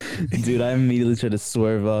 Dude, I immediately try to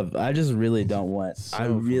swerve off. I just really don't want.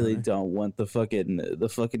 Don't want the fucking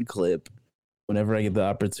clip. Whenever I get the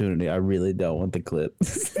opportunity, I really don't want the clip.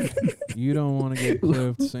 You don't want to get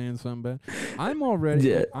clipped saying something bad. I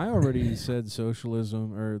already said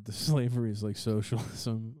socialism or the slavery is like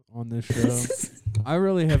socialism on this show. I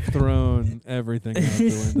really have thrown everything out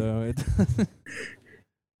the window.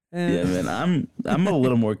 Yeah, man, I'm a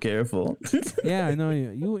little more careful. Yeah, I know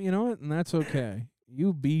you. You know what, and that's okay.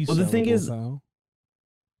 You be. Well, the thing is, pal.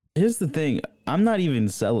 Here's the thing: I'm not even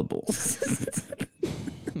sellable.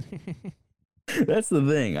 That's the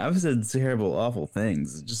thing. I've said terrible, awful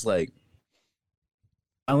things. It's just like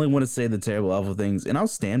I only want to say the terrible, awful things, and I'll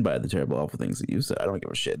stand by the terrible, awful things that you said. I don't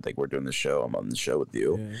give a shit. Like, we're doing the show. I'm on the show with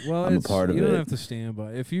you. Yeah. Well, I'm a part of it. You don't have to stand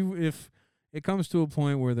by. If it comes to a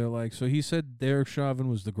point where they're like, so he said Derek Chauvin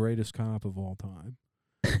was the greatest cop of all time,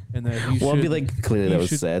 and that he I'll be like, clearly that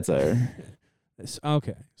was satire.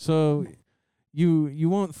 Okay, so you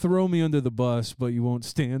won't throw me under the bus, but you won't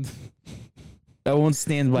stand. I won't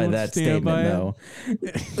stand by that statement, though.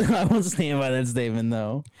 I won't stand by that statement,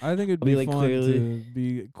 though. I think it'd be fun to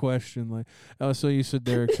be questioned, like, oh, so you said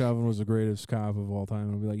Derek Chauvin was the greatest cop of all time,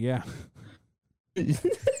 and I'll be like, yeah.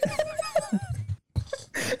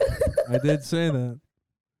 I did say that.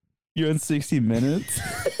 You're in 60 Minutes?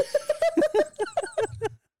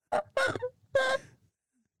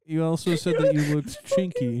 You also said that you looked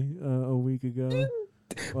chinky a week ago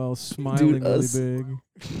while smiling really big.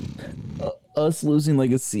 Us losing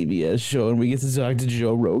like a CBS show and we get to talk to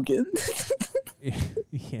Joe Rogan.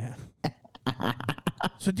 Yeah.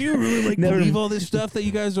 So do you really like Never- believe all this stuff that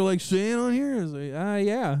you guys are like saying on here? I was like,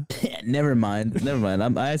 yeah. Never mind.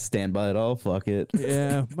 I stand by it all. Fuck it.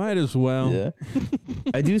 Yeah, might as well. Yeah.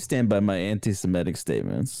 I do stand by my anti-Semitic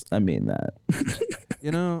statements. I mean that.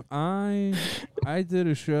 You know, I did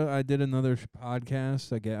a show. I did another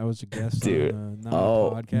podcast. I was a guest Dude. on another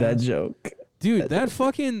podcast. That joke. Dude,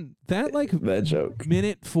 that joke.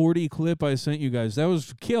 minute 40 clip I sent you guys, that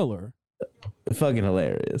was killer. Fucking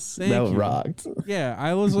hilarious. Thank that you. rocked. Yeah,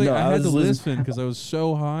 I was like, No, I I had to was listen because I was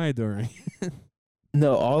so high during.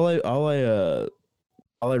 No, all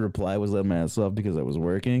I reply was let my ass off because I was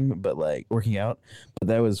working out. But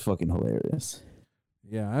that was fucking hilarious.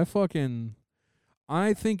 Yeah,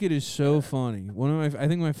 I think it is so funny. I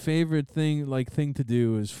think my favorite thing to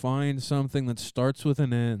do is find something that starts with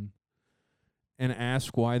an N and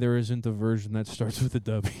ask why there isn't a version that starts with a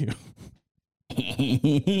W.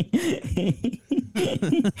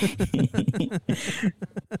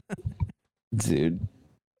 Dude,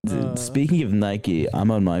 speaking of Nike, I'm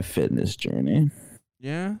on my fitness journey.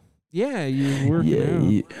 Yeah? Yeah, you're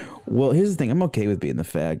working out. Well, here's the thing. I'm okay with being the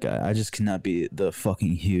fat guy. I just cannot be the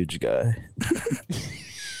fucking huge guy.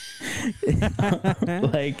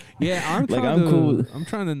 I'm cool. I'm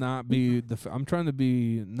trying to not be I'm trying to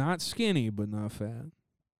be not skinny but not fat.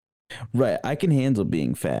 Right, I can handle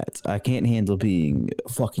being fat. I can't handle being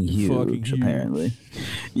fucking huge. Apparently,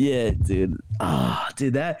 yeah, dude.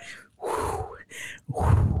 Dude, that.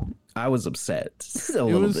 I was upset a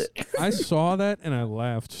little bit. I saw that and I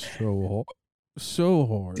laughed so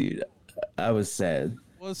hard. Dude, I was sad.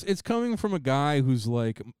 Well, it's coming from a guy who's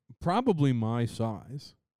like probably my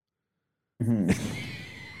size.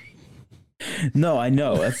 No, I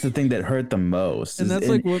know. That's the thing that hurt the most. And that's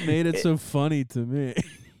what made it so funny to me.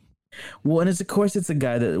 Well, and of course it's a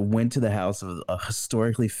guy that went to the house of a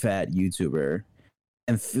historically fat YouTuber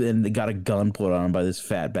and they got a gun put on him by this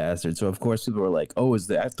fat bastard. So of course people were like, "Oh, is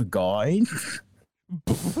that the guy?"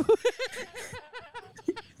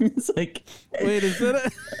 It's like, wait, is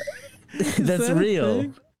that that's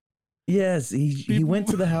real? Yes, he went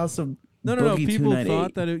to the house of no. People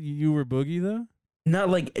thought that you were Boogie though. Not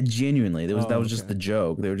like genuinely. That was okay. Just the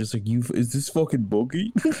joke. They were just like, is this fucking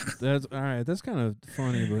Boogie?" That's all right. That's kind of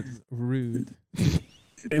funny, but rude.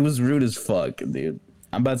 It was rude as fuck, dude.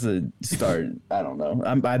 I'm about to start. I don't know.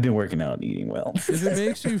 I've been working out and eating well. If it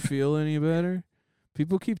makes you feel any better,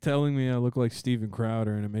 people keep telling me I look like Steven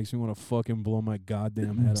Crowder, and it makes me want to fucking blow my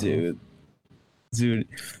goddamn head off. Dude.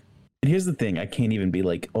 And here's the thing, I can't even be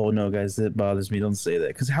like, "Oh no, guys, that bothers me." Don't say that,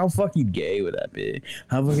 because how fucking gay would that be?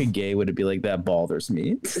 How fucking gay would it be? Like, that bothers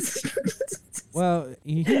me. Well,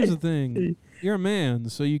 here's the thing: you're a man,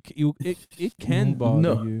 so it can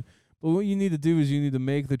bother you. But what you need to do is you need to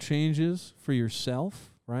make the changes for yourself,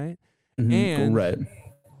 right? Mm-hmm. And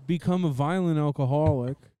become a violent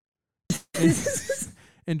alcoholic,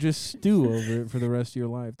 and just stew over it for the rest of your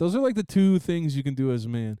life. Those are like the two things you can do as a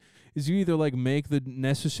man. Is you either like make the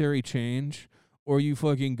necessary change, or you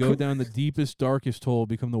fucking go down the deepest, darkest hole,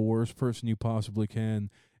 become the worst person you possibly can,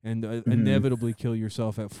 and inevitably kill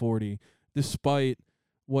yourself at 40, despite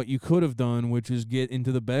what you could have done, which is get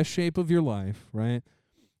into the best shape of your life, right?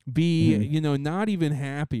 Be, not even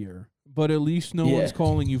happier, but at least no one's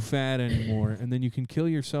calling you fat anymore, and then you can kill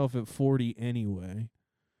yourself at 40 anyway.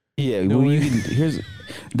 Yeah,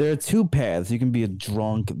 there are two paths. You can be a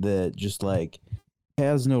drunk that just like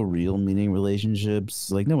has no real meaning relationships.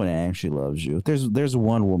 Like, no one actually loves you. There's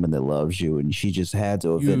one woman that loves you, and she just had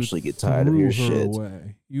to eventually get tired of your shit.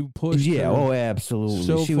 Away. You pushed her. Oh, absolutely.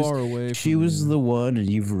 So far away. She was the one, and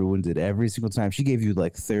you've ruined it every single time. She gave you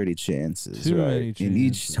like 30 chances, Too right? many chances. And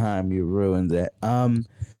each time you ruined it.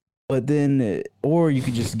 But then, or you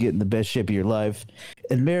could just get in the best shape of your life.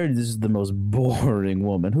 And married, this is the most boring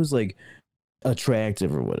woman who's like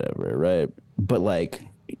attractive or whatever, right? But like,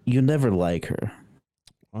 you never like her.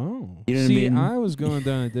 Oh, you know what I mean? I was going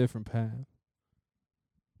down a different path.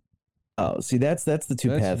 Oh, see, that's the two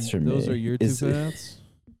paths for me. Those are your two paths?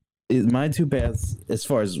 My two paths, as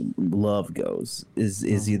far as love goes,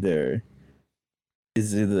 is either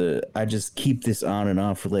I just keep this on and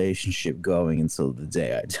off relationship going until the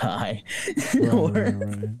day I die,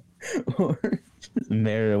 or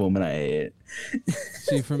marry a woman I hate.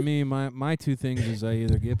 See, for me, my two things is I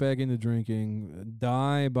either get back into drinking,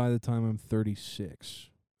 die by the time I'm 36.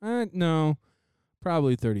 No,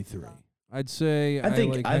 probably 33. I'd say I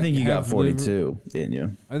think you got 42, didn't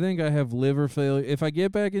you? I think I have liver failure. If I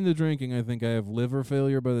get back into drinking, I think I have liver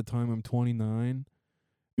failure by the time I'm 29.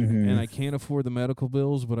 Mm-hmm. And I can't afford the medical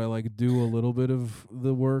bills, but I like do a little bit of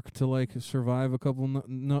the work to like survive a couple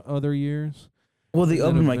other years. Well, the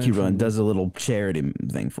And then open mic you run eventually- does a little charity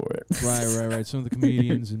thing for it. Right. Some of the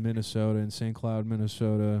comedians in Minnesota, in St. Cloud,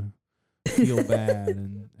 Minnesota, feel bad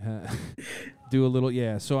and do a little.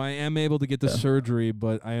 Yeah, so I am able to get the surgery,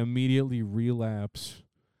 but I immediately relapse.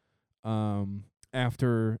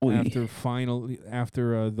 After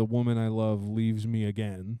the woman I love leaves me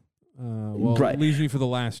again. Right. Leaves me for the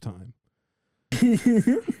last time.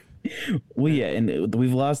 Well, yeah, and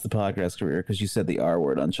we've lost the podcast career because you said the R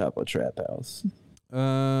word on Chapo Trap House.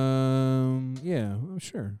 Yeah,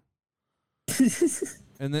 sure.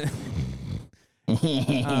 And then, we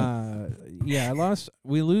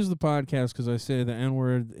lose the podcast because I say the N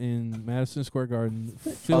word in Madison Square Garden.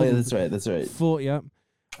 Oh yeah, that's right. Yep.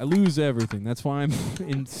 I lose everything. That's why I'm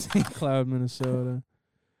in St. Cloud, Minnesota.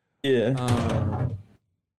 Yeah.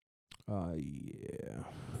 Yeah.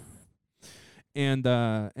 And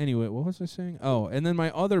anyway, what was I saying? Oh, and then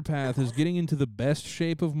my other path is getting into the best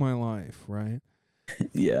shape of my life, right?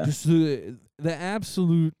 Yeah. Just the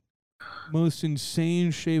absolute most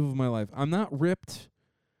insane shape of my life. I'm not ripped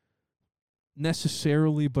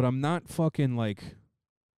necessarily, but I'm not fucking like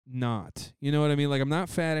not. You know what I mean? Like I'm not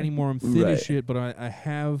fat anymore. I'm thin as shit, but I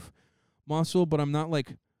have muscle, but I'm not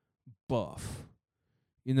like buff.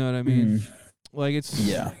 You know what I mean? Like it's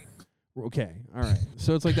okay. All right.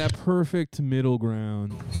 So it's like that perfect middle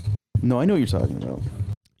ground. No, I know what you're talking about.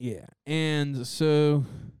 Yeah. And so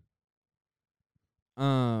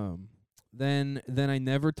then I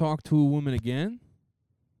never talked to a woman again.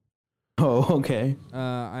 Oh, okay.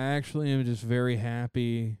 I actually am just very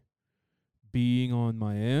happy being on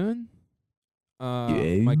my own.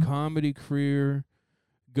 My comedy career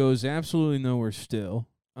goes absolutely nowhere still.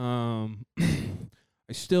 I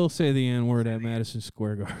still say the N-word at Madison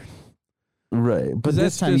Square Garden. Right, but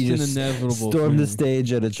this time you just inevitable stormed the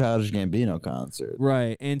stage at a Childish Gambino concert.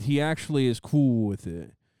 Right, and he actually is cool with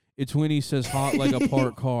it. It's when he says hot like a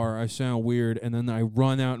parked car, I sound weird, and then I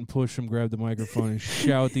run out and push him, grab the microphone, and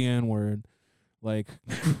shout the N-word like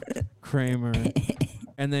Kramer.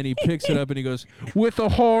 And then he picks it up and he goes, with a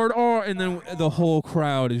hard R, and then the whole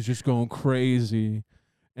crowd is just going crazy,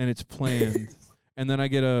 and it's planned. And then I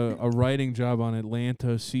get a writing job on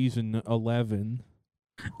Atlanta season 11.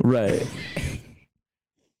 Right.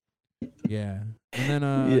 Yeah. And then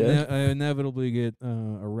I inevitably get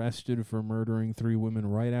arrested for murdering 3 women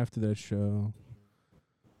right after that show.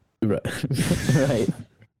 Right. Right.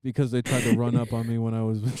 Because they tried to run up on me when I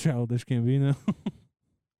was with Childish Gambino.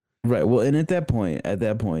 Right. Well, and at that point,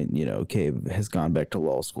 you know, Cave has gone back to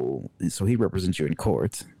law school, so he represents you in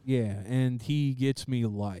court. Yeah, and he gets me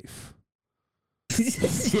life.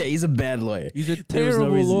 Yeah, he's a bad lawyer. He's a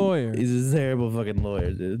terrible lawyer. He's a terrible fucking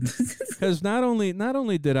lawyer, dude. Because not only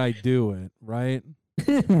did I do it, right?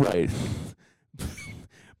 Right.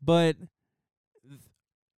 But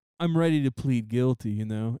I'm ready to plead guilty, you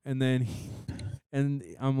know? And then and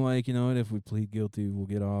I'm like, you know what, if we plead guilty, we'll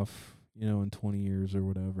get off, you know, in 20 years or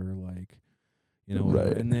whatever, like, you know.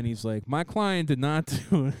 Right. And then he's like, my client did not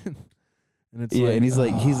do it. And it's and he's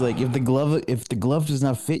like, if the glove does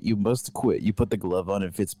not fit, you must quit. You put the glove on,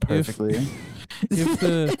 it fits perfectly. If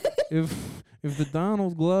the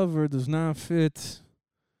Donald Glover does not fit,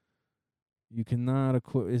 you cannot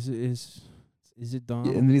acquit. Is it Donald?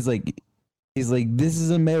 Yeah, and then he's like, this is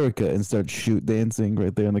America, and starts shoot dancing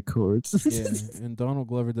right there in the courts. Yeah, and Donald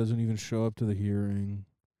Glover doesn't even show up to the hearing.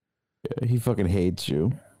 Yeah, he fucking hates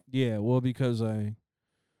you. Yeah, well, because I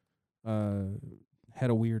had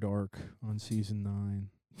a weird arc on season 9.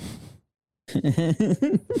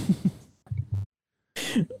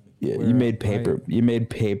 Yeah, Where you made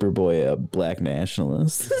Paperboy a black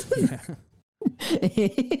nationalist. Yeah.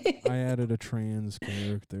 I added a trans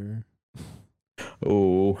character.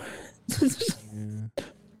 Oh. Yeah.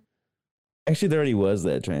 Actually, there already was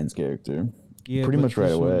that trans character. Yeah, pretty much right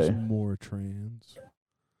this one's away. more trans.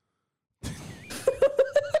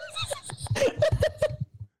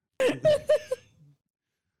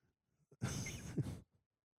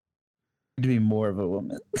 To be more of a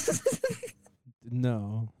woman.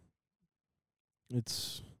 No.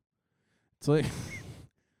 It's like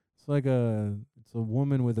it's a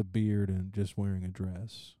woman with a beard and just wearing a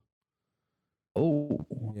dress. Oh.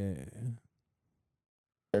 Yeah.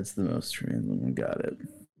 That's the most trans woman. Got it.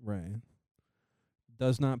 Right.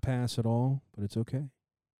 Does not pass at all, but it's okay.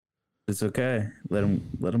 It's okay. Let him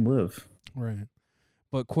live. Right.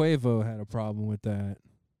 But Quavo had a problem with that.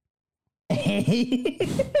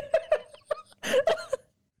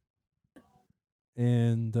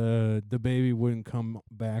 And the baby wouldn't come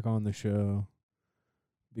back on the show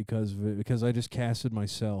because of it, because I just casted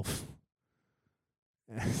myself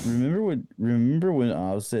Remember when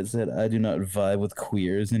Offset said I do not vibe with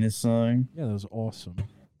queers in his song? Yeah, that was awesome.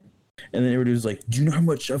 And then everybody was like, do you know how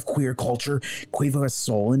much of queer culture Quavo has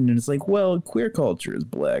stolen? And it's like, well, queer culture is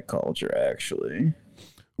black culture, actually.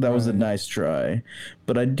 That was a Right. nice try.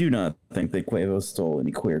 But I do not think that Quavo stole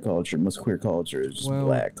any queer culture. Most queer culture is just Well,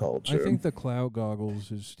 black I culture. think the cloud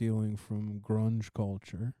goggles is stealing from grunge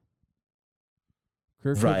culture.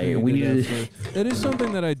 Kurt Right, Cobain we did need that for- That is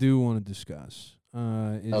something that I do want to discuss.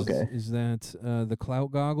 Okay. Is that the clout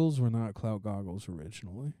goggles were not clout goggles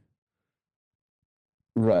originally.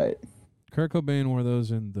 Right. Kurt Cobain wore those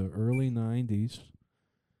in the early 90s.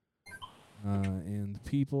 And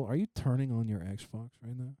people, are you turning on your Xbox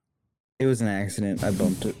right now? It was an accident. I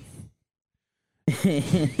bumped it.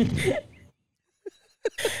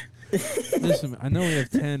 Listen, I know we have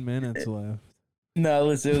 10 minutes left. No,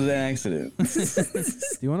 listen, it was an accident.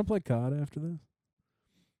 Do you want to play COD after this?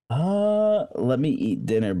 Let me eat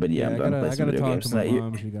dinner, but yeah, I'm I gonna play gotta some video talk games to my tonight.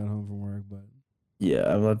 mom. She got home from work, but Yeah,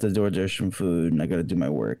 I'm about to DoorDash some food, and I gotta do my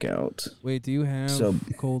workout. wait, do you have So-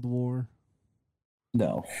 Cold War?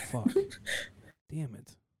 No, Fuck. Damn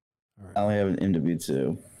it. All right. I only have an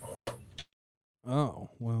MW2. Oh,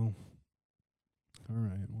 well. All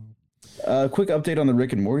right. Well. Quick update on the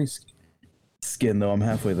Rick and Morty skin, though. I'm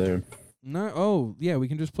halfway there. No. Oh, yeah. We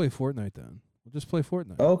can just play Fortnite then. We'll just play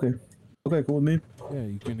Fortnite. Oh, okay. Okay, cool with me. Yeah,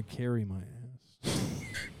 you're gonna carry my ass.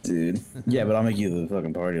 Dude. Yeah, but I'll make you the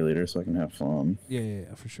fucking party leader so I can have fun. Yeah.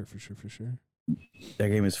 For sure. That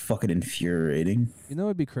game is fucking infuriating. You know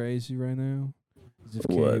what'd be crazy right now? Is if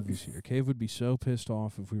What? Cave was here. Cave would be so pissed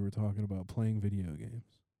off if we were talking about playing video games.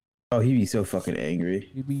 Oh, he'd be so fucking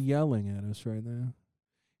angry. He'd be yelling at us right now.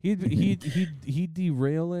 He'd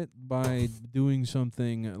derail it by doing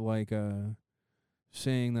something like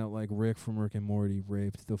saying that like Rick from Rick and Morty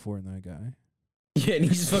raped the Fortnite guy. Yeah, and he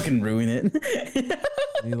just fucking ruin it.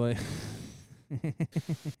 And he like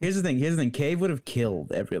Here's the thing. Cave would have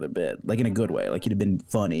killed every other bit, like in a good way. Like he'd have been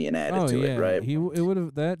funny and added to it, right? It would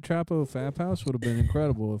have that Chapo Fap House would have been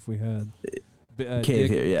incredible if we had Cave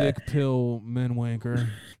here, yeah. Dick Pill Men Wanker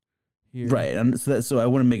here. Right. And so I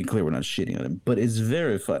want to make it clear we're not shitting on him, but it's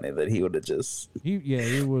very funny that he would have just He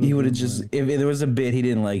he would have just if there was a bit he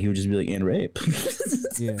didn't like, he would just be like, and rape.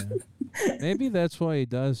 yeah. Maybe that's why he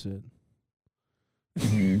does it.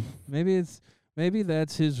 Mhm. Maybe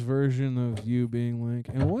that's his version of you being like,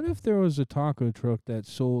 and what if there was a taco truck that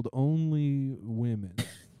sold only women?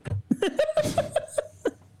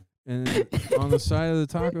 And on the side of the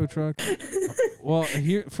taco truck, well,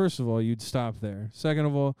 here first of all, you'd stop there. Second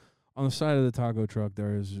of all, on the side of the taco truck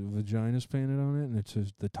there is vaginas painted on it, and it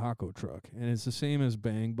says the taco truck, and it's the same as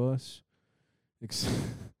Bang Bus,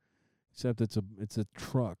 except it's a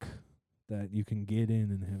truck that you can get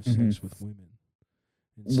in and have sex with women.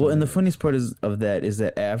 Well, and the inside. funniest part is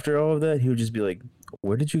that after all of that, he would just be like,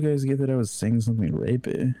 "Where did you guys get that I was saying something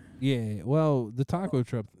rapey?" Yeah, well, the taco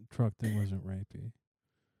truck thing wasn't rapey.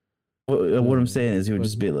 What I'm saying is, he would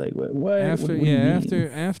just be like, "What? After what do you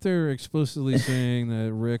mean?" after explicitly saying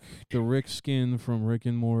that the Rick skin from Rick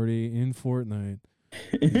and Morty in Fortnite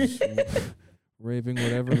is raping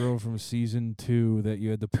whatever girl from season 2 that you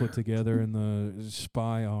had to put together in the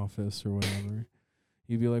spy office or whatever,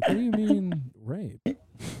 you'd be like, "What do you mean rape?"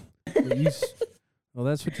 Well,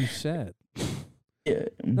 that's what you said. Yeah.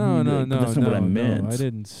 No, he'd be like, "But that's not what I meant." no.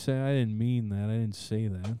 I didn't mean that. I didn't say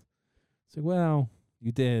that. It's like, well,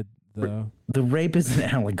 you did though. The rape is an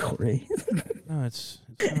allegory. No, it's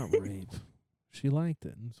not rape. She liked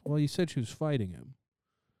it. Well, you said she was fighting him.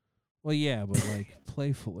 Well, yeah, but like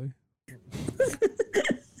playfully.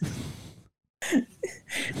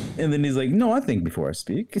 And then he's like, "No, I think before I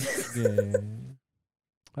speak." Yeah.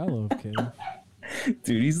 I love Kid.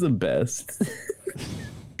 Dude, he's the best.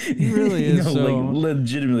 He really is. No, So, like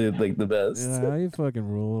legitimately like the best. yeah, he fucking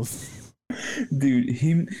rules. Dude,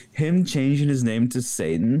 him changing his name to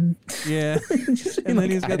Satan. Yeah. Just being And then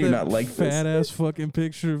like, he's "I got do that not like fat ass fucking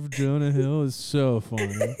picture of Jonah Hill. Is so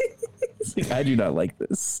funny. It's like, I do not like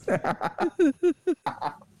this.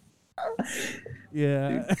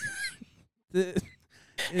 Yeah. It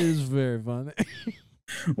is very funny.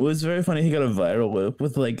 Well, it's very funny. He got a viral whip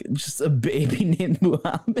with like just a baby named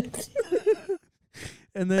Muhammad.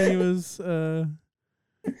 And then he was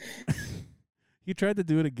he tried to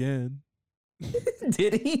do it again.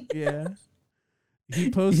 Did he? Yeah.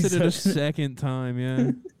 He posted it a such a- second time,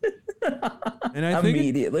 yeah. And I think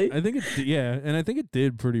Immediately. I think it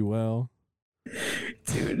did pretty well.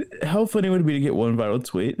 Dude, how funny would it be to get one viral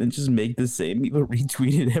tweet and just make the same people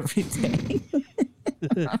retweet it every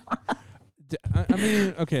day? I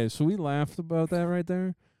mean, okay, so we laughed about that right there.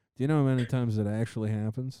 Do you know how many times that actually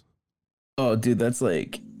happens? Oh, dude, that's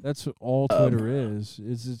like That's all um, Twitter is.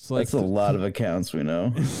 It's like that's a lot of accounts we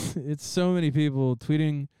know. it's so many people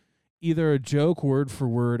tweeting either a joke word for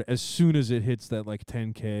word as soon as it hits that like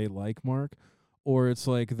 10K like mark, or it's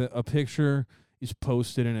like a picture is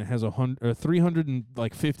posted and it has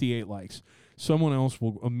 358 likes. Someone else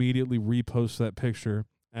will immediately repost that picture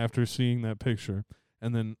after seeing that picture,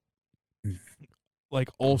 and then like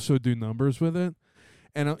also do numbers with it.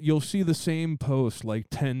 And you'll see the same post like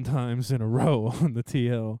 10 times in a row on the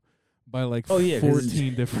TL by like Oh yeah,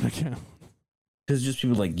 14 different accounts. Because just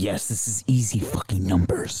people like, yes, this is easy fucking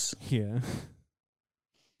numbers. Yeah.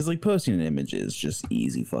 It's like posting an image is just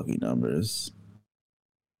easy fucking numbers.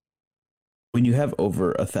 When you have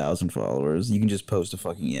over 1,000 followers, you can just post a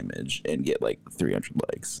fucking image and get like 300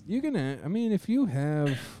 likes. You can, I mean, if you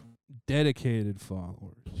have dedicated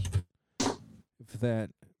followers, if that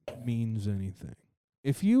means anything,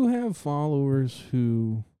 if you have followers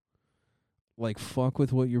who like fuck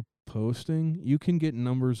with what you're posting, you can get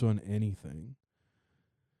numbers on anything.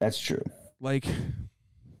 That's true. Like, you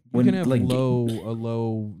When, can have like, a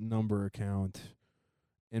low number account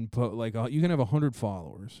and you can have 100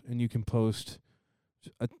 followers and you can post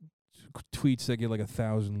tweets that get like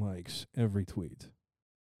 1,000 likes every tweet.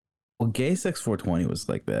 Well, Gay Sex 420 was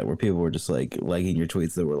like that, where people were just like liking your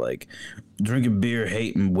tweets that were like drinking beer,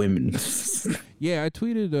 hating women. Yeah, I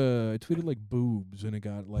tweeted like boobs and it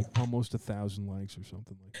got like almost 1,000 likes or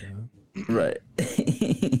something like that. Right.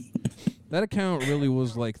 That account really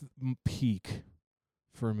was like peak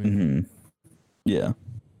for me. Mm-hmm. Yeah.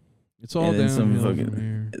 It's all downhill from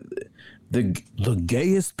here. The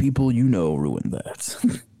gayest people you know ruined that.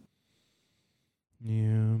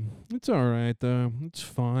 Yeah, it's all right though. It's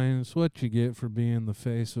fine. It's what you get for being the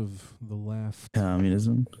face of the left.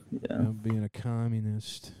 Communism. Yeah. Being a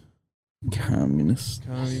communist. Communist.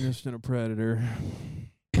 Communist and a predator.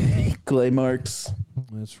 Clay Marx.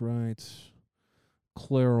 That's right.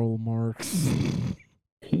 Clarl Marx.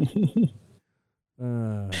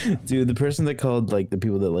 Dude, the person that called like the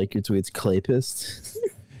people that like your tweets Claypist.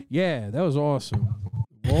 Yeah, that was awesome.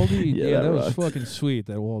 Waldy, yeah, that was fucking sweet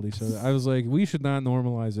that Waldy said that. I was like, we should not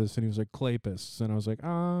normalize this. And he was like, Claypists. And I was like,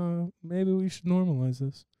 maybe we should normalize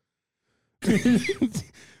this.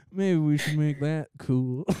 Maybe we should make that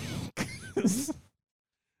cool.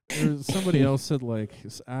 Somebody else said, like,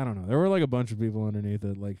 I don't know. There were like a bunch of people underneath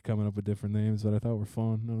it, like, coming up with different names that I thought were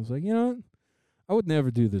fun. And I was like, you know what? I would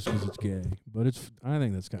never do this because it's gay. But I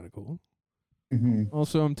think that's kind of cool. Mm-hmm.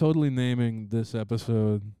 Also, I'm totally naming this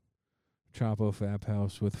episode Chapo Fap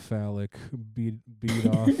House with phallic beat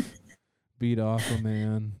off a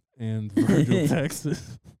man and Virgil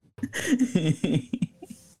Texas.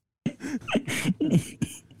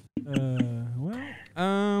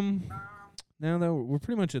 Now that we're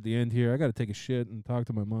pretty much at the end here, I got to take a shit and talk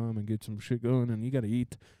to my mom and get some shit going, and you got to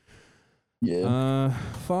eat. Yeah.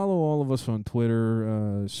 Follow all of us on Twitter,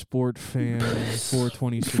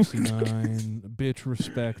 SportFan42069, Bitch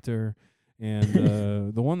Respecter,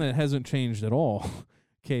 and the one that hasn't changed at all,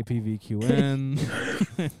 KPVQN.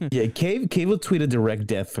 Yeah, Cave will tweet a direct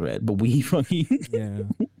death threat, but we fucking Yeah.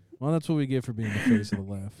 Well, that's what we get for being the face of the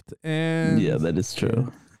left. And yeah, that is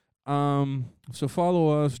true. So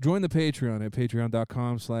follow us. Join the Patreon at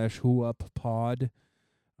patreon.com/whouppod.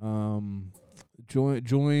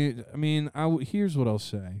 Join. I mean, here's what I'll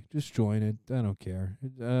say. Just join it. I don't care.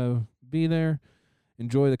 Be there.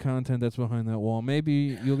 Enjoy the content that's behind that wall.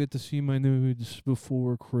 Maybe you'll get to see my nudes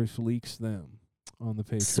before Chris leaks them on the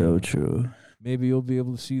Patreon. So true. Maybe you'll be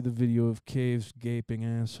able to see the video of Cave's gaping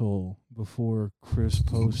asshole before Chris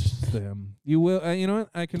posts them. You will. You know what?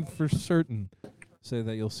 I can for certain say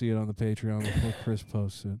that you'll see it on the Patreon before Chris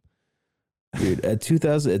posts it. Dude, at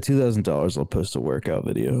 $2,000, I'll post a workout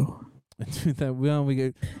video. Let's try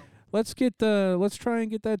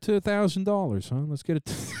and get that to $1,000, huh? Let's get it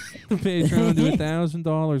to the Patreon to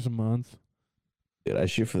 $1,000 a month. Dude, I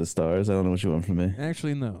shoot for the stars. I don't know what you want from me.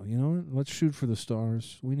 Actually, no. You know what? Let's shoot for the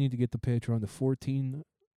stars. We need to get the Patreon to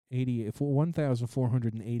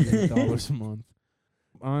 $1,488 a month.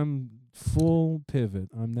 I'm full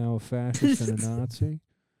pivot. I'm now a fascist and a Nazi.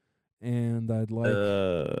 And I'd like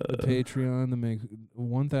the Patreon to make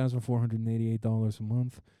 $1,488 a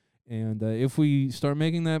month. And if we start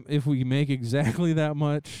making that, if we make exactly that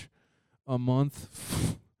much a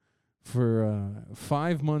month for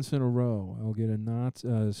 5 months in a row, I'll get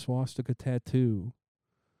a swastika tattoo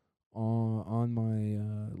on my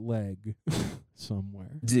leg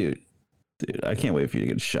somewhere. Dude, I can't wait for you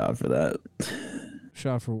to get shot for that.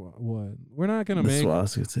 Shot for what? We're not gonna make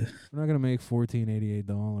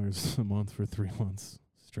 $1488 a month for 3 months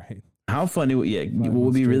straight. How funny? Yeah, what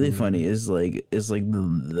would be really funny is like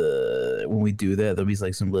the when we do that, there'll be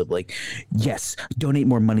like some lib like, yes, donate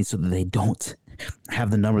more money so that they don't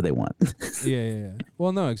have the number they want. Yeah.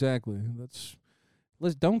 Well, no, exactly.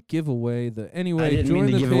 Don't give away the anyway. I didn't join mean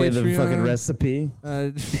to the give away the Patreon, fucking recipe.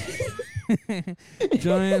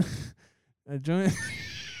 Join join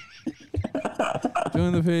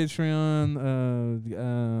the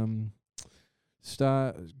Patreon.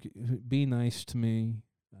 Stop. Be nice to me.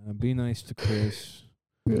 Be nice to Chris.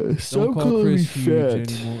 Yeah, Don't call Chris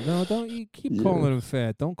huge anymore. No, don't. You keep calling him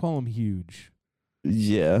fat. Don't call him huge.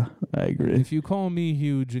 Yeah, I agree. If you call me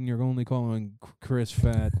huge and you're only calling Chris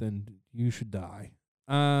fat, then you should die.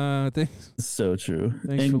 Thanks. So true.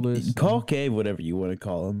 Thanks for listening. Call Cave whatever you want to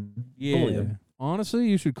call him. Yeah. Honestly,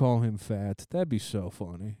 you should call him fat. That'd be so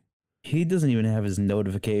funny. He doesn't even have his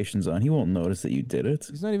notifications on. He won't notice that you did it.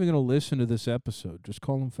 He's not even going to listen to this episode. Just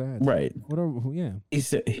call him fat. Right. Whatever. Yeah.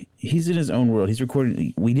 He's in his own world. He's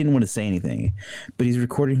recording. We didn't want to say anything, but he's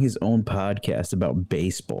recording his own podcast about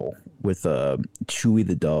baseball with Chewy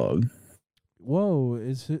the dog. Whoa.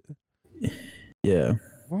 Is it? Yeah.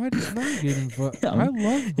 Why did I get involved? I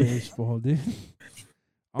love baseball, dude.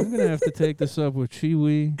 I'm going to have to take this up with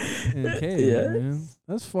Chewy and Kay, man.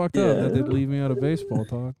 That's fucked up that they'd leave me out of baseball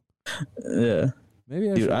talk. Yeah.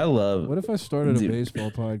 Maybe I Dude, should. I love. What if I started a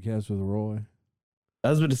baseball podcast with Roy?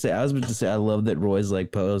 I was about to say. I love that Roy's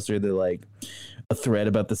like post or the like a thread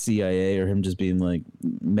about the CIA or him just being like,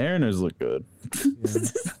 Mariners look good. Yeah.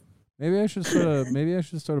 Maybe I should start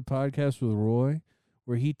a podcast with Roy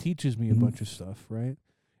where he teaches me a bunch of stuff, right?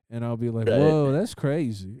 And I'll be like, whoa, that's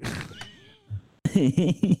crazy.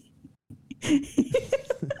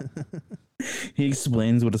 He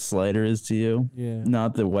explains what a slider is to you. Yeah.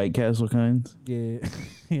 Not the White Castle kind. Yeah.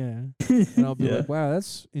 Yeah. And I'll be like, wow,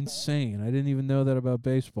 that's insane. I didn't even know that about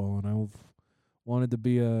baseball. And I wanted to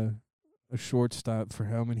be a shortstop for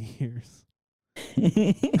how many years?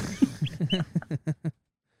 The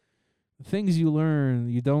things you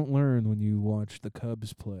don't learn when you watch the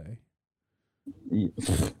Cubs play.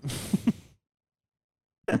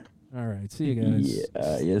 All right. See you guys.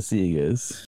 Yeah. See you guys.